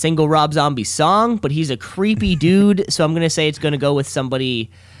think of a single Rob Zombie song, but he's a creepy dude, so I'm gonna say it's gonna go with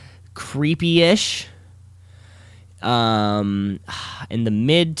somebody creepy-ish. In the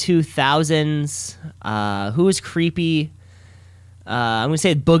mid 2000s, who was creepy? I'm gonna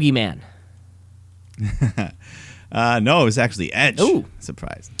say Boogeyman. No, it was actually Edge. Ooh.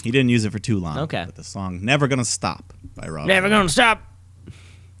 Surprise. He didn't use it for too long. Okay. But the song Never Gonna Stop by Rob Never Zombie. gonna stop.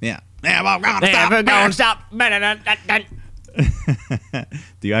 Yeah. Never gonna stop. Never gonna stop.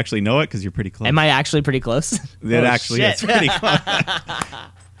 Do you actually know it? Because you're pretty close. Am I actually pretty close? It actually is pretty close.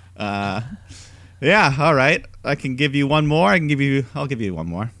 Yeah, all right. I can give you one more. I'll give you one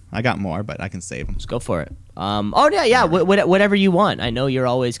more. I got more, but I can save them. Let's go for it. Whatever you want. I know you're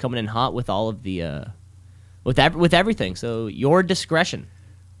always coming in hot with all of the with everything. So your discretion.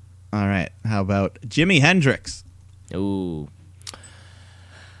 All right. How about Jimi Hendrix? Ooh.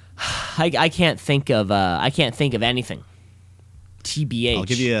 I can't think of anything. TBH.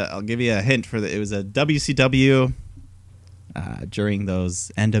 I'll give you a hint for it was a WCW during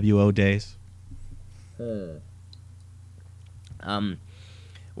those NWO days.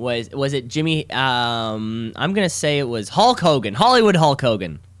 Was it Jimmy? I'm gonna say it was Hulk Hogan, Hollywood Hulk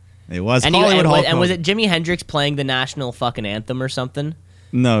Hogan. It was And, Hollywood Hulk and was Hogan. it Jimi Hendrix playing the national fucking anthem or something?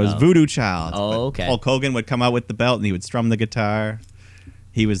 No, it was Voodoo Child. Oh, But okay. Hulk Hogan would come out with the belt and he would strum the guitar.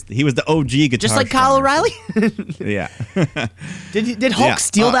 He was the OG guitar. Just like Kyle strummer. O'Reilly. Yeah. Did Hulk Yeah.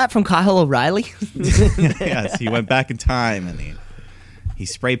 steal that from Kyle O'Reilly? Yes, he went back in time and he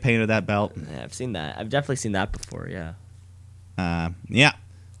spray painted that belt. Yeah, I've seen that. I've definitely seen that before. Yeah. Yeah.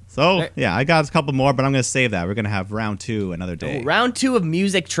 So Right. yeah, I got a couple more, but I'm gonna save that. We're gonna have round 2 another day. Round 2 of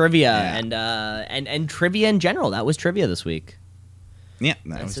music trivia Yeah. and trivia in general. That was trivia this week. Yeah,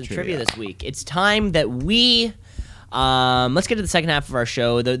 that That's was the trivia. trivia this week. It's time that we let's get to the second half of our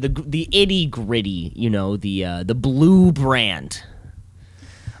show. The itty gritty, the blue brand.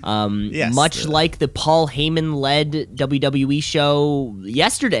 Yes, Much like the Paul Heyman led WWE show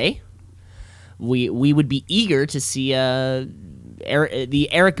yesterday, we would be eager to see the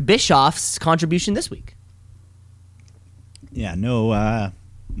Eric Bischoff's contribution this week. Yeah, no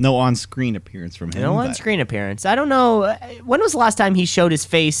on-screen appearance from him. No but- on-screen appearance. I don't know. When was the last time he showed his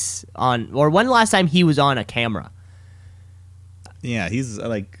face or when the last time he was on a camera? Yeah, he's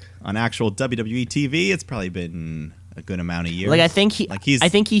like on actual WWE TV. It's probably been a good amount of years. Like I think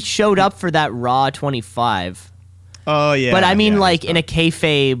he showed up for that Raw 25. Oh yeah, But I mean, yeah, like he's in a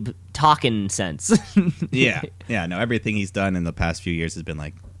kayfabe talking sense. yeah. No, everything he's done in the past few years has been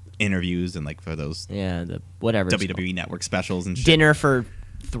like interviews and like for those Yeah, the whatever. it's called. WWE Network specials and shit. Dinner for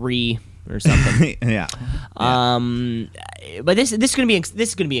 3 or something. Yeah. But this is gonna be an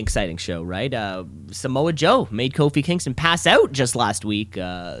exciting show, right? Samoa Joe made Kofi Kingston pass out just last week.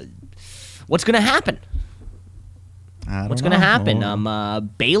 What's gonna happen? What's gonna happen?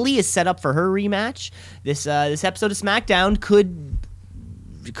 Bailey is set up for her rematch. This episode of SmackDown could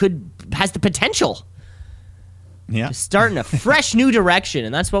has the potential Yeah. Just starting a fresh new direction,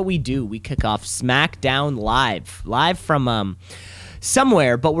 and that's what we do. We kick off SmackDown live from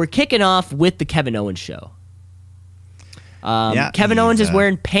somewhere, but we're kicking off with the Kevin Owens show. Kevin Owens is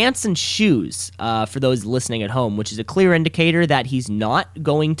wearing pants and shoes, for those listening at home, which is a clear indicator that he's not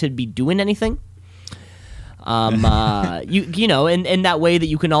going to be doing anything. You know, in that way that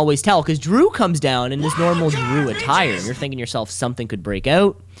you can always tell, because Drew comes down in his normal Drew attire, and you're thinking to yourself something could break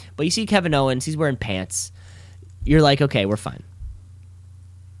out, but you see Kevin Owens, he's wearing pants. You're like, okay, we're fine.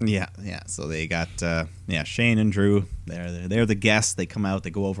 Yeah. So they got Shane and Drew. They're the guests. They come out.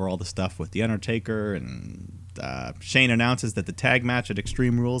 They go over all the stuff with the Undertaker, and Shane announces that the tag match at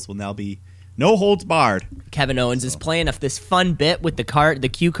Extreme Rules will now be no holds barred. Kevin Owens is playing this fun bit with the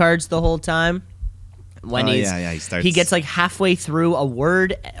cue cards the whole time. When he gets like halfway through a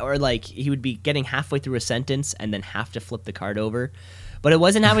word, or like he would be getting halfway through a sentence and then have to flip the card over. But it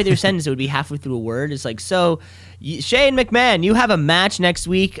wasn't halfway through a sentence, it would be halfway through a word. It's like, so Shane McMahon, you have a match next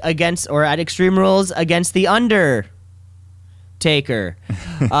week at Extreme Rules against the Undertaker.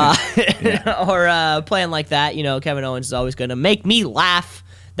 Or playing like that, you know, Kevin Owens is always going to make me laugh.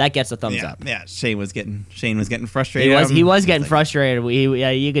 That gets a thumbs up. Yeah, Shane was getting frustrated. He was getting frustrated.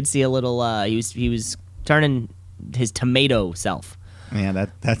 You could see a little. He was turning his tomato self. Yeah,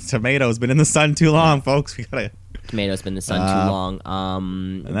 that tomato's been in the sun too long, folks. We gotta. Tomato's been in the sun too long.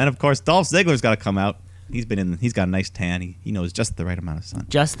 And then of course Dolph Ziggler's got to come out. He's got a nice tan. He knows just the right amount of sun.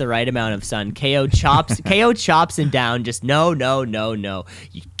 Just the right amount of sun. KO chops him down. Just no.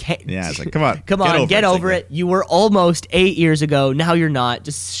 You can't. Yeah, it's like, come on, get over it. You were almost 8 years ago. Now you're not.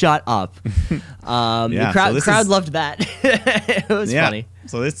 Just shut up. The crowd loved that. It was funny.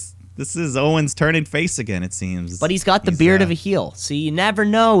 So this is Owens turning face again, it seems. But he's got the beard of a heel. See, you never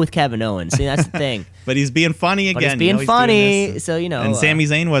know with Kevin Owens. See, that's the thing. But he's being funny again. Funny, so, you know. And Sami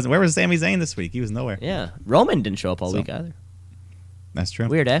Zayn wasn't. Where was Sami Zayn this week? He was nowhere. Yeah. Roman didn't show up all week either. That's true.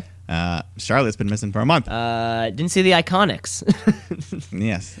 Weird, eh? Charlotte's been missing for a month. Didn't see the Iconics.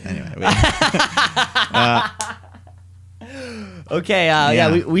 Yes. Anyway.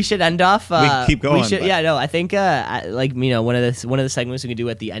 Okay. We should end off. We keep going. I think one of the segments we can do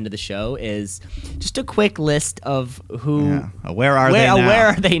at the end of the show is just a quick list of who. Yeah. Where are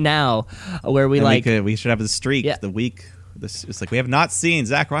they now? Where we we should have the streak. Yeah. The week. It's like we have not seen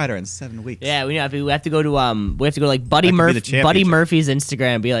Zack Ryder in 7 weeks. Yeah, we have to go to like Buddy Murphy's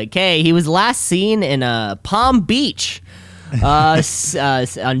Instagram and be like, hey, he was last seen in Palm Beach on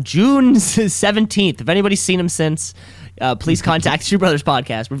June 17th. If anybody's seen him since, please contact True Brothers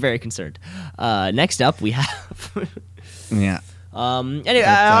Podcast. We're very concerned. Next up, we have. Yeah.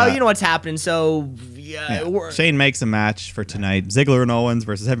 Anyway, you know what's happening. So Shane makes a match for tonight. Ziggler and Owens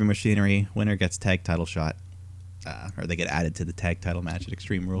versus Heavy Machinery. Winner gets tag title shot. Or they get added to the tag title match at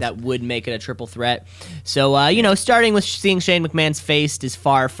Extreme Rules. That would make it a triple threat. So, starting with seeing Shane McMahon's face is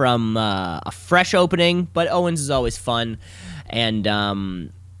far from a fresh opening, but Owens is always fun. And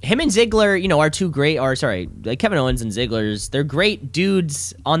him and Ziggler, are two great, Kevin Owens and Ziggler's, they're great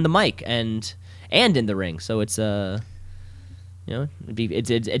dudes on the mic and in the ring. So it's,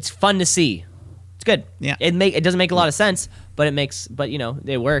 it's fun to see. It's good. Yeah. It doesn't make a lot of sense, but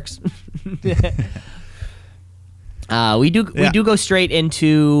it works. We do go straight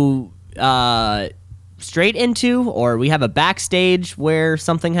into, or we have a backstage where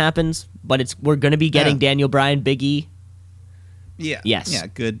something happens, but we're going to be getting Daniel Bryan, Big E. Yeah. Yes. Yeah.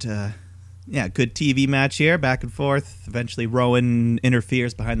 Good. Good TV match here, back and forth. Eventually, Rowan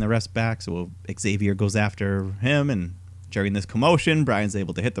interferes behind the ref's back, so Xavier goes after him, and during this commotion, Bryan's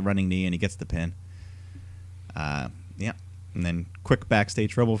able to hit the running knee, and he gets the pin. And then quick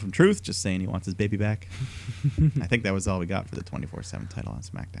backstage trouble from Truth, just saying he wants his baby back. I think that was all we got for the 24/7 title on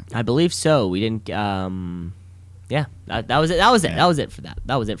SmackDown. I believe so. We didn't. That was it. That was it. That was it for that.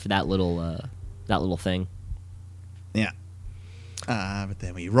 That was it for that little thing. Yeah. But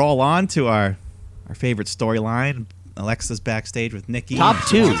then we roll on to our favorite storyline. Alexa's backstage with Nikki. Top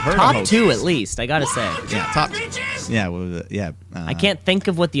two at least. I gotta say. Yeah. Top. Yeah. Well, yeah. I can't think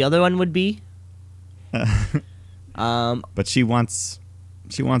of what the other one would be. But she wants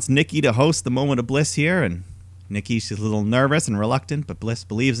Nikki to host the Moment of Bliss here, and she's a little nervous and reluctant, but Bliss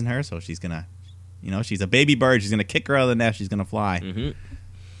believes in her, so she's gonna, she's a baby bird. She's gonna kick her out of the nest. She's gonna fly. Mm-hmm.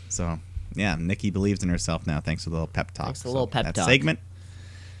 So Nikki believes in herself now, thanks to the little pep talk. That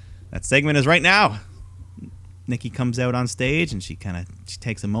segment is right now. Nikki comes out on stage and she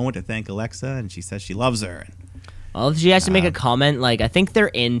takes a moment to thank Alexa, and she says she loves her. Well, she has to make a comment, I think they're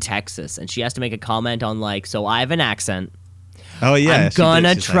in Texas, and she has to make a comment on, so I have an accent. Oh, yeah. I'm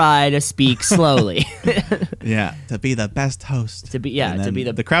gonna try to speak slowly. Yeah, to be the best host. To be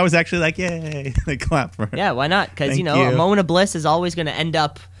the the crowd was actually like, yay! They clap for her. Yeah, why not? Because Thank a you. moment of bliss is always going to end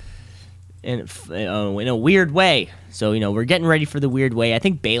up in a weird way. So we're getting ready for the weird way. I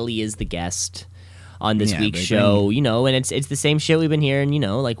think Bailey is the guest on this week's show. And it's the same shit we've been hearing.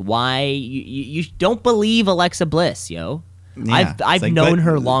 Like why you don't believe Alexa Bliss, yo. Yeah, I've known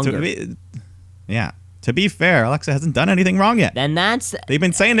her longer. To be fair, Alexa hasn't done anything wrong yet. Then they've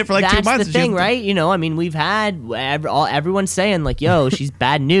been saying it for like 2 months. That's the thing, right? We've had everyone saying like, "Yo, she's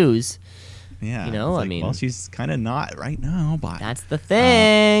bad news." Yeah, well, she's kind of not right now, but that's the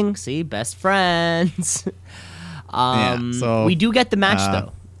thing. See, best friends. So we do get the match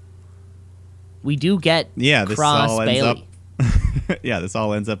though. We do get Cross Bailey. This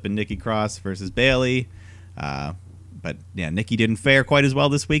all ends up in Nikki Cross versus Bailey. But Nikki didn't fare quite as well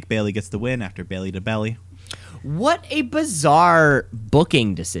this week. Bailey gets the win after belly to belly. What a bizarre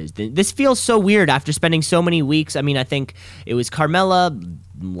booking decision. This feels so weird after spending so many weeks. I mean, I think it was Carmella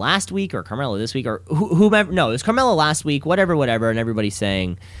last week or Carmella this week or whomever. No, it was Carmella last week, whatever. And everybody's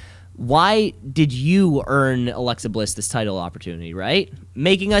saying, why did you earn Alexa Bliss this title opportunity, right?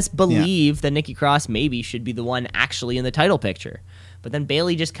 Making us believe that Nikki Cross maybe should be the one actually in the title picture. But then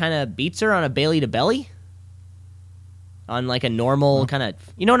Bailey just kind of beats her on a belly to belly. On like a normal kind of,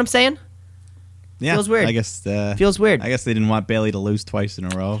 you know what I'm saying? Yeah, feels weird. I guess feels weird. I guess they didn't want Bailey to lose twice in a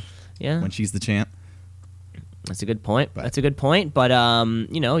row. Yeah, when she's the champ. That's a good point. But let's.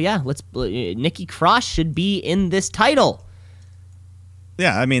 Nikki Cross should be in this title.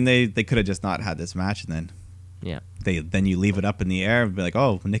 Yeah, I mean they could have just not had this match and then then you leave it up in the air and be like,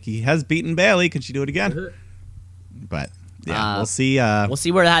 oh, Nikki has beaten Bailey. Can she do it again? But we'll see. We'll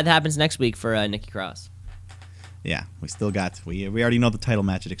see where that happens next week for Nikki Cross. Yeah, we still got we already know the title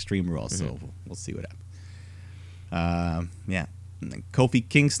match at Extreme Rules, so we'll see what happens. And then Kofi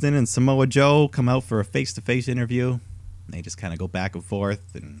Kingston and Samoa Joe come out for a face-to-face interview. They just kind of go back and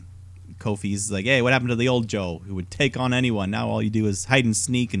forth, and Kofi's like, "Hey, what happened to the old Joe who would take on anyone? Now all you do is hide and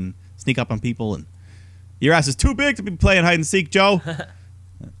sneak up on people, and your ass is too big to be playing hide and seek, Joe."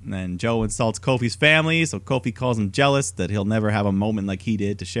 And then Joe insults Kofi's family, so Kofi calls him jealous that he'll never have a moment like he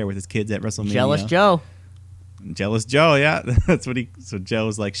did to share with his kids at WrestleMania. Jealous Joe. Jealous Joe, yeah. That's what so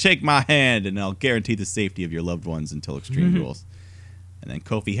Joe's like, shake my hand and I'll guarantee the safety of your loved ones until Extreme Rules. And then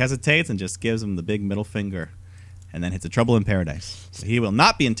Kofi hesitates and just gives him the big middle finger and then hits a Trouble in Paradise. So he will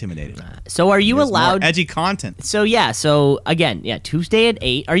not be intimidated. So are you allowed... more edgy content. So again, Tuesday at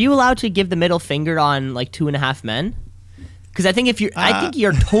 8. Are you allowed to give the middle finger on like 2.5 Men? Because I think I think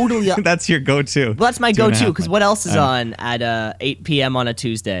you're totally. That's your go-to. Well, that's my go-to. Because what else is on at 8 p.m. on a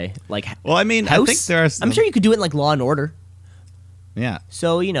Tuesday? Like, well, I mean, House? I think there are. I'm sure you could do it in like Law and Order. Yeah.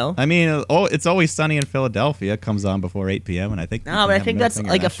 So I mean, It's Always Sunny in Philadelphia comes on before 8 p.m. and I think. No, but I think that's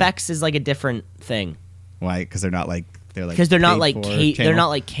like effects is like a different thing. Why? Because they're not like they're not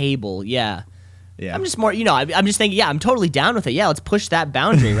like cable. Yeah. Yeah. I'm just more. I'm just thinking. Yeah, I'm totally down with it. Yeah, let's push that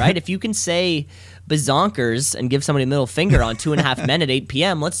boundary, right? If you can say bazonkers and give somebody a middle finger on 2.5 Men at 8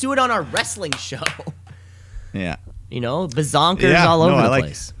 p.m. Let's do it on our wrestling show. Yeah. Bazonkers all over the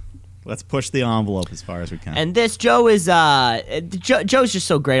place. Let's push the envelope as far as we can. And this Joe is Joe's just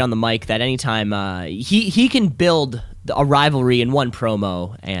so great on the mic that anytime he can build a rivalry in one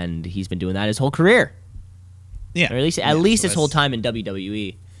promo, and he's been doing that his whole career. Yeah. Or at least his whole time in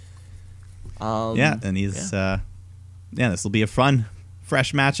WWE. And he's this will be a fun,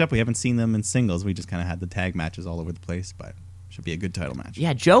 fresh matchup. We haven't seen them in singles. We just kind of had the tag matches all over the place, but should be a good title match.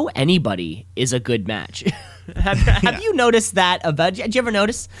 Yeah, Joe anybody is a good match. have you noticed that about? Did you ever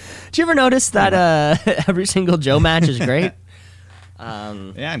notice? That every single Joe match is great?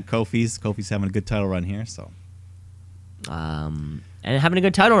 And Kofi's having a good title run here, so. And having a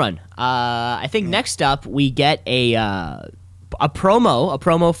good title run. I think next up we get a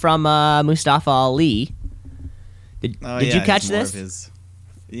promo from Mustafa Ali. Did you catch this?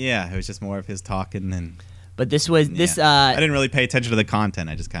 It was just more of his talking and. But this was I didn't really pay attention to the content.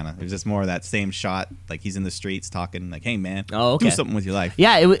 I just it was just more of that same shot, like he's in the streets talking, like, "Hey man, do something with your life."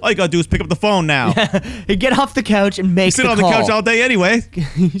 Yeah, all you gotta do is pick up the phone now. Get off the couch and make. You sit on the couch all day anyway.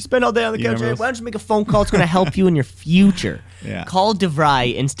 You spend all day on the couch. Why don't you make a phone call? It's gonna help you in your future. Yeah. Call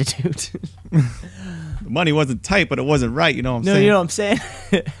DeVry Institute. The money wasn't tight, but it wasn't right. You know what I'm saying? No, you know what I'm saying.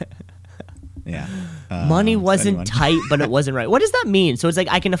 Yeah. Money wasn't tight, but it wasn't right. What does that mean? So it's like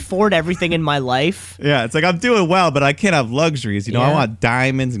I can afford everything in my life. Yeah, it's like I'm doing well, but I can't have luxuries. I want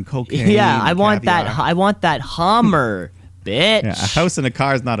diamonds and cocaine. Yeah, I want that Hummer, bitch. Yeah, a house and a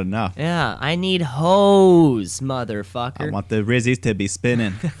car is not enough. Yeah, I need hoes, motherfucker. I want the Rizzies to be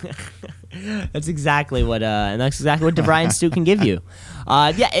spinning. That's exactly what DeVry Stu can give you. Hell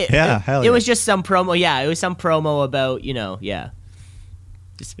It yeah. was just some promo. Yeah, it was some promo about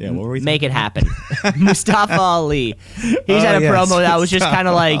Just Yeah, what were we make it talking happen. Mustafa Ali. He's had a yes, promo that was just kind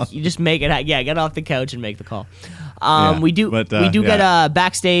of Mustafa. like, you just make it. Get off the couch and make the call. Yeah, We do but, get a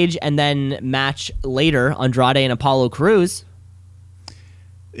backstage and then match later. Andrade and Apollo Crews.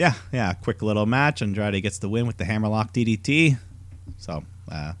 Yeah, quick little match. Andrade gets the win with the hammerlock DDT. So,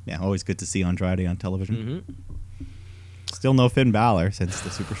 always good to see Andrade on television. Mm-hmm. Still no Finn Balor since the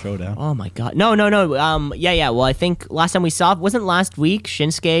Super Showdown. Oh my God! No. Yeah. Well, I think last time we saw, wasn't last week,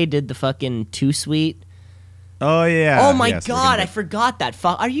 Shinsuke did the fucking 2-Sweet. Oh yeah. Oh my Yes, we're God! gonna I forgot that.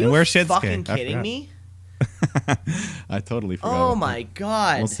 Are you And where's Shinsuke? fucking I kidding forgot. me? I totally forgot. Oh about my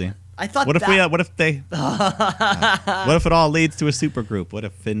God! We'll see. I thought What if that. what if it all leads to a super group? What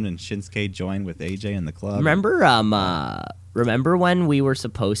if Finn and Shinsuke join with AJ in the club? Remember when we were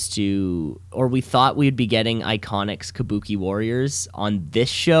supposed to, or we thought we'd be getting Iconics Kabuki Warriors on this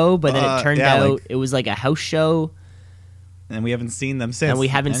show, but then it turned out it was like a house show, And we haven't seen them since. and we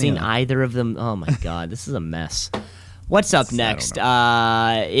haven't seen Anyway. either of them. Oh my God, this is a mess. What's up I don't next?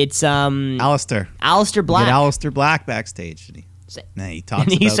 know. It's Alistair. Alistair Black. Get Alistair Black backstage. And Say- he talks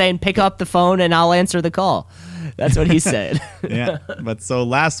and he's about, saying, "Pick up the phone and I'll answer the call." That's what he said. yeah. But so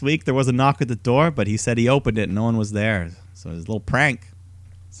last week there was a knock at the door, but he said he opened it and no one was there. So it was a little prank.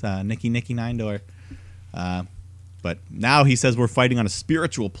 It's Nikki Nine Door. But now he says we're fighting on a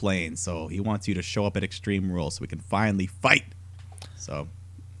spiritual plane, so he wants you to show up at Extreme Rules so we can finally fight. So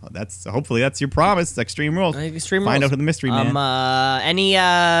hopefully that's your promise. Extreme Rules. Extreme Find Rules. out who the mystery man.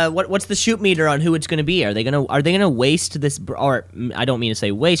 What's the shoot meter on who it's going to be? Are they gonna waste this? Or I don't mean to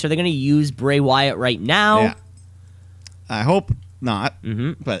say waste. Are they going to use Bray Wyatt right now? Yeah. I hope not.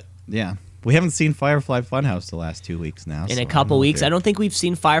 Mm-hmm. But yeah, we haven't seen Firefly Funhouse the last 2 weeks now. In so a couple weeks, I don't. don't think we've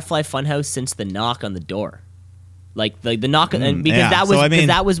seen Firefly Funhouse since the knock on the door. Like the knock, and because yeah. that was So, I mean- because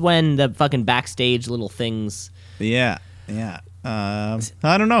that was when the fucking backstage little things. Yeah. I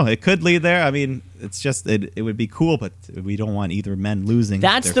don't know. It could lead there. I mean, it's just it would be cool, but we don't want either men losing.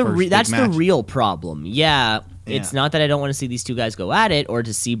 That's their the first big that's the match. real problem. Yeah, it's Yeah. not that I don't want to see these two guys go at it or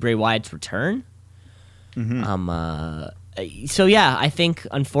to see Bray Wyatt's return. Mm-hmm. So yeah, I think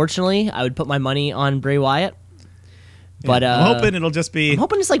unfortunately I would put my money on Bray Wyatt. But I'm hoping it'll just be. I'm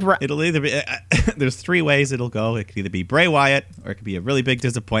hoping it's like It'll either be. There's 3 ways it'll go. It could either be Bray Wyatt, or it could be a really big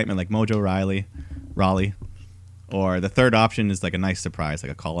disappointment like Mojo Raleigh, or the third option is like a nice surprise,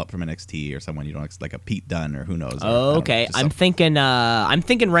 like a call up from NXT or someone you don't like a Pete Dunne or who knows. Or, I don't know, okay. just I'm thinking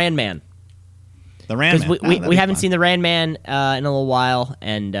Ran Man. the Ram Because Man. we haven't seen the Ran Man in a little while,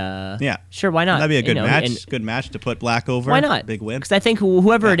 and Yeah, sure, why not? That'd be a good match. and Good match to put Black over. why not? Big win. Because I think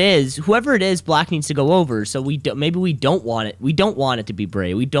whoever it is, Black needs to go over. So maybe we don't want it. We don't want it to be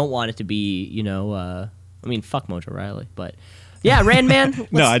Bray. We don't want it to be fuck Mojo Riley, but yeah, Ran Man.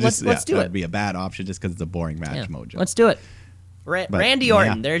 Let's do that'd it. be a bad option just because it's a boring match. Yeah, Mojo. let's do it. Randy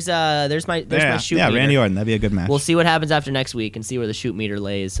Orton. yeah. There's my shoot meter. Randy Orton. That'd be a good match. We'll see what happens after next week and see where the shoot meter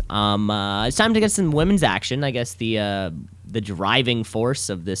lays. It's time to get some women's action. I guess the driving force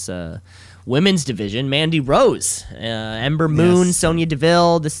of this women's division, Mandy Rose, Ember Moon, Yes. Sonya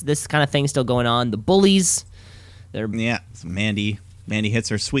Deville. This kind of thing still going on. The Bullies. They're So Mandy hits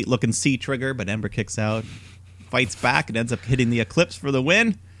her sweet looking C trigger, but Ember kicks out, fights back, and ends up hitting the Eclipse for the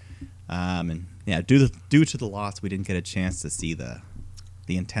win. And yeah, due to the loss, we didn't get a chance to see the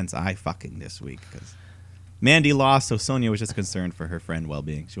intense eye fucking this week because Mandy lost, so Sonya was just concerned for her friend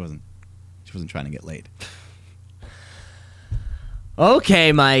well-being. She wasn't trying to get laid.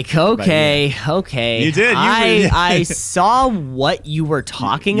 Okay, Mike. Okay. You did. I saw what you were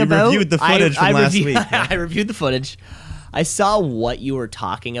talking You about. reviewed the footage from last week, yeah. I reviewed the footage. I saw what you were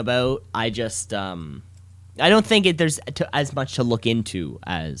talking about. I just I don't think there's as much to look into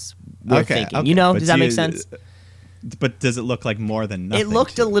as we're thinking. Okay. You know, But does that make sense? But does it look like more than nothing? It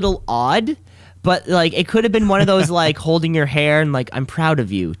looked to a you? little odd, but like it could have been one of those like holding your hair and like I'm proud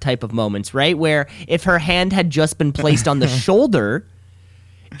of you type of moments, right? Where if her hand had just been placed on the shoulder,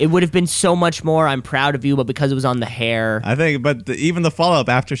 it would have been so much more I'm proud of you, but because it was on the hair. I think, but even the follow-up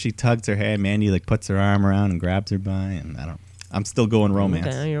after she tugs her hair, Mandy like puts her arm around and grabs her by, and I'm still going romance.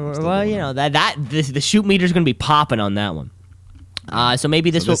 Okay, I'm still well, going you know romance. the shoot meter's going to be popping on that one. So maybe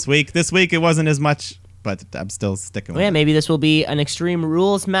this will. This week it wasn't as much, but I'm still sticking with Yeah, it. maybe this will be an Extreme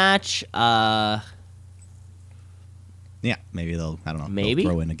Rules match. Yeah, maybe they'll Maybe.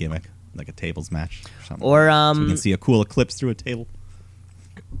 they'll throw in a gimmick like a tables match or something. Or so we can see a cool eclipse through a table.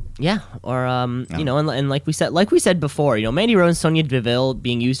 yeah, or you know, and like we said before, you know, Mandy Rose and Sonya Deville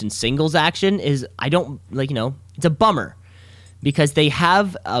being used in singles action is it's a bummer because they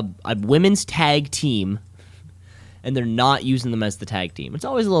have a women's tag team, and they're not using them as the tag team. It's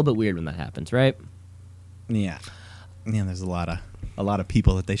always a little bit weird when that happens, right? Yeah. There's a lot of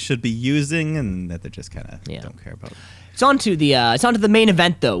people that they should be using, and that they just kind of don't care about. It's on to the main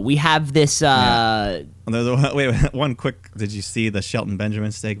event, though. We have this. Wait, one quick. Did you see the Shelton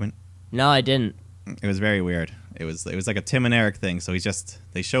Benjamin segment? No, I didn't. It was very weird. It was like a Tim and Eric thing. So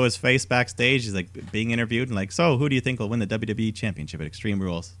they show his face backstage. He's like being interviewed and like, so who do you think will win the WWE Championship at Extreme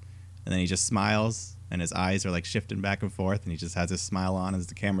Rules? And then he just smiles and his eyes are like shifting back and forth, and he just has his smile on as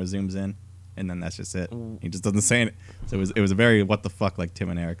the camera zooms in. And then that's just it. He just doesn't say it. So it was a very what the fuck like Tim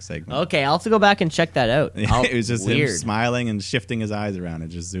and Eric segment. Okay, I'll have to go back and check that out. It was just weird. him smiling and shifting his eyes around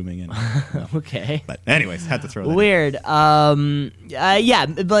and just zooming in. Okay. But anyways, had to throw that weird. Yeah,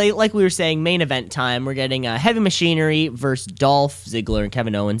 but like we were saying, main event time. We're getting Heavy Machinery versus Dolph Ziggler and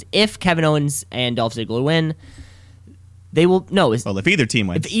Kevin Owens. If Kevin Owens and Dolph Ziggler win, they will if either team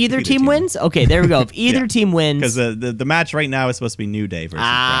wins. If either team wins? Okay, there we go. If either team wins. Because the match right now is supposed to be New Day versus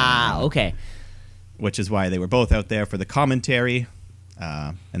Bryan. Okay. Which is why they were both out there for the commentary.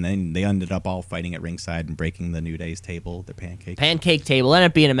 And then they ended up all fighting at ringside and breaking the New Day's table, the pancake table. Ended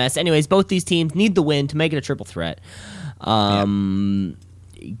up being a mess. Anyways, both these teams need the win to make it a triple threat.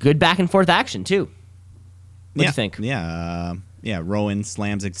 Good back and forth action, too. What do you think? Yeah, Rowan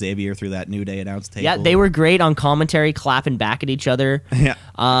slams Xavier through that New Day announce table. Yeah, they were great on commentary, clapping back at each other. Yeah.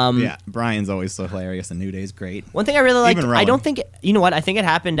 Brian's always so hilarious, and New Day's great. One thing I really liked, Even I Rowan. don't think, you know what, I think it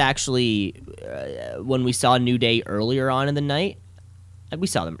happened actually when we saw New Day earlier on in the night. We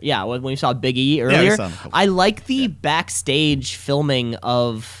saw them, when we saw Big E earlier. we saw them. I like the backstage filming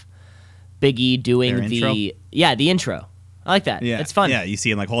of Big E doing the intro. I like that. Yeah, it's fun. Yeah, you see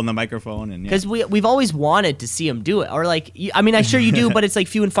him like holding the microphone, and because we've always wanted to see him do it, or like I'm sure you do, but it's like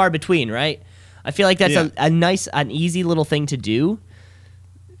few and far between, right? I feel like that's an easy little thing to do.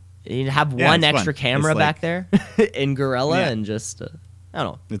 You have one extra camera back there in Gorilla, and just I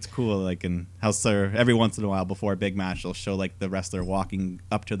don't know. It's cool, like in how every once in a while before a big match, they'll show like the wrestler walking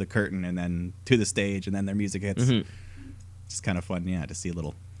up to the curtain and then to the stage, and then their music hits. Mm-hmm. It's kind of fun, to see a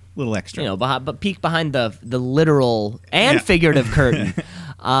little extra, but peek behind the literal and figurative curtain.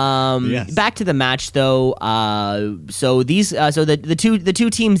 Back to the match though. So the two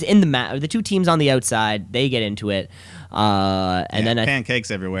teams in the match, the two teams on the outside, they get into it. And then pancakes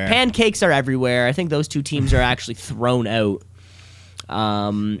everywhere. Pancakes are everywhere. I think those two teams are actually thrown out.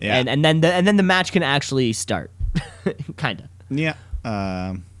 And then the match can actually start, kind of. Yeah.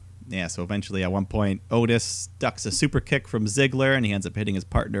 So eventually at one point, Otis ducks a super kick from Ziggler, and he ends up hitting his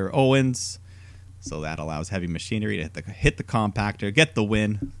partner, Owens. So that allows Heavy Machinery to hit the compactor, get the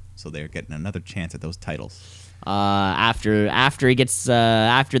win. So they're getting another chance at those titles. After he gets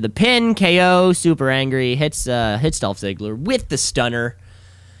after the pin, KO, super angry, hits Dolph Ziggler with the stunner.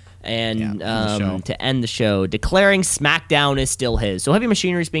 And to end the show, declaring SmackDown is still his. So Heavy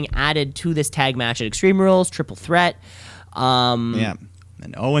Machinery is being added to this tag match at Extreme Rules, triple threat.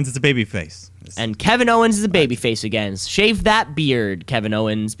 And Owens is a babyface. And Kevin Owens is a babyface again. Shave that beard, Kevin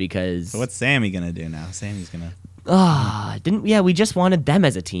Owens, because... So what's Sammy going to do now? Sammy's going to... we just wanted them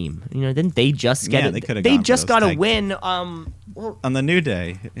as a team. Didn't they just get it? They just got a win. On the New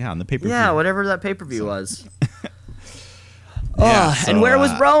Day. Yeah, on the pay-per-view. Yeah, whatever that pay-per-view was. And where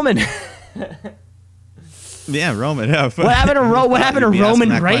was Roman? Roman. What happened to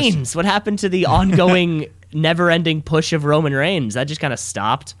Roman Reigns? What happened to the ongoing, never-ending push of Roman Reigns? That just kind of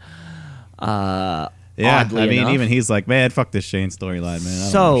stopped. Oddly enough. Even he's like, man, fuck this Shane storyline,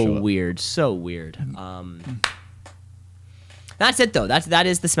 man. So weird. That's it though. That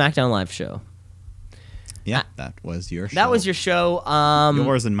is the SmackDown Live show. Yeah, that was your show. That was your show.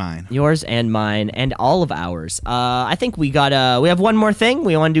 Yours and mine. Yours and mine, and all of ours. I think we have one more thing.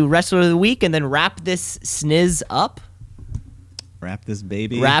 We want to do Wrestler of the Week and then wrap this sniz up. Wrap this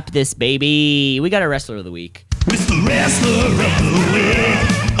baby. We got a Wrestler of the Week. It's the Wrestler of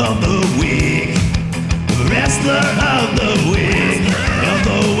the Week. Wrestler of the Week. Of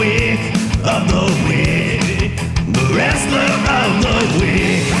the Week. Of the Week. The Wrestler of the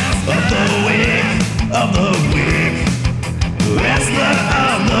Week. Of the Week. Of the Week. Wrestler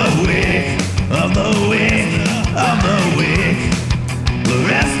of the Week. Of the Week. Of the Week. The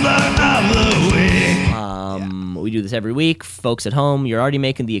Wrestler of the Week. We do this every week. Folks at home, you're already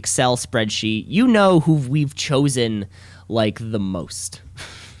making the Excel spreadsheet. You know who we've chosen like the most.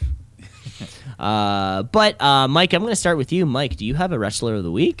 But Mike, I'm going to start with you. Mike, do you have a Wrestler of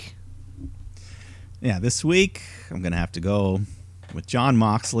the Week? Yeah, this week I'm going to have to go with Jon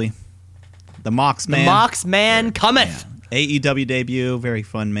Moxley. The Mox Man. The Mox Man cometh. Yeah. AEW debut, very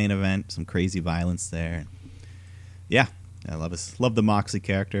fun main event, some crazy violence there. Yeah, I love the Moxley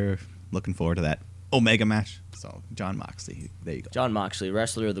character. Looking forward to that Omega match. So John Moxley, there you go. John Moxley,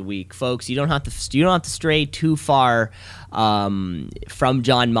 Wrestler of the Week, folks. You don't have to stray too far from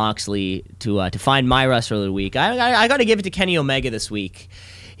John Moxley to find my Wrestler of the Week. I got to give it to Kenny Omega this week.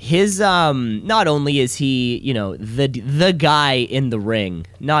 His not only is he, the guy in the ring,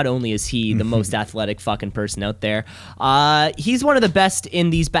 not only is he the most athletic fucking person out there, he's one of the best in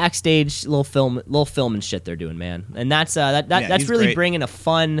these backstage little film and shit they're doing, man. And that's that's really great. Bringing a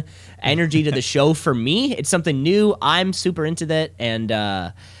fun energy to the show for me. It's something new. I'm super into that, and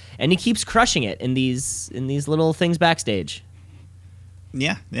he keeps crushing it in these little things backstage.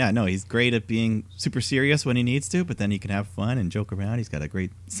 Yeah, no, he's great at being super serious when he needs to, but then he can have fun and joke around. He's got a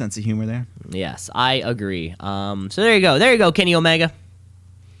great sense of humor there. Yes, I agree. So there you go, Kenny Omega.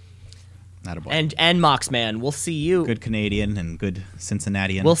 Not a boy. And Mox, man, we'll see you. Good Canadian and good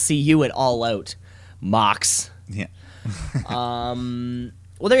Cincinnatian. We'll see you at All Out, Mox. Yeah.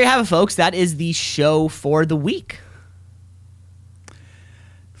 Well, there you have it, folks. That is the show for the week.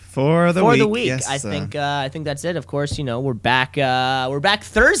 For the week, yes, I think that's it. Of course, we're back. We're back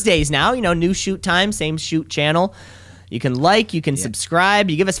Thursdays now. New shoot time, same shoot channel. You can you can subscribe,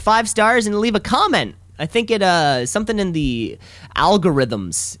 you give us 5 stars, and leave a comment. I think it something in the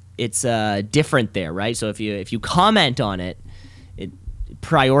algorithms. It's different there, right? So if you comment on it, it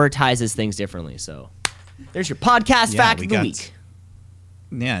prioritizes things differently. So there's your podcast fact of the week.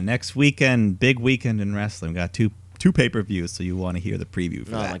 Yeah, next weekend, big weekend in wrestling. We got two pay-per-views, so you want to hear the preview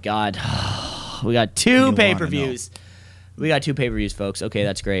for that. Oh my god. We got 2 pay-per-views. We got 2 pay-per-views, folks. Okay,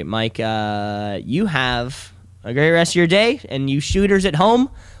 that's great. Mike, you have a great rest of your day, and you shooters at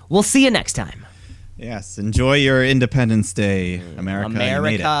home, we'll see you next time. Yes, enjoy your Independence Day, America.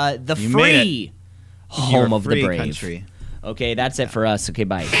 America, the you free home of the free brave. country. Okay, that's it for us. Okay,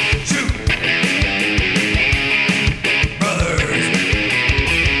 bye.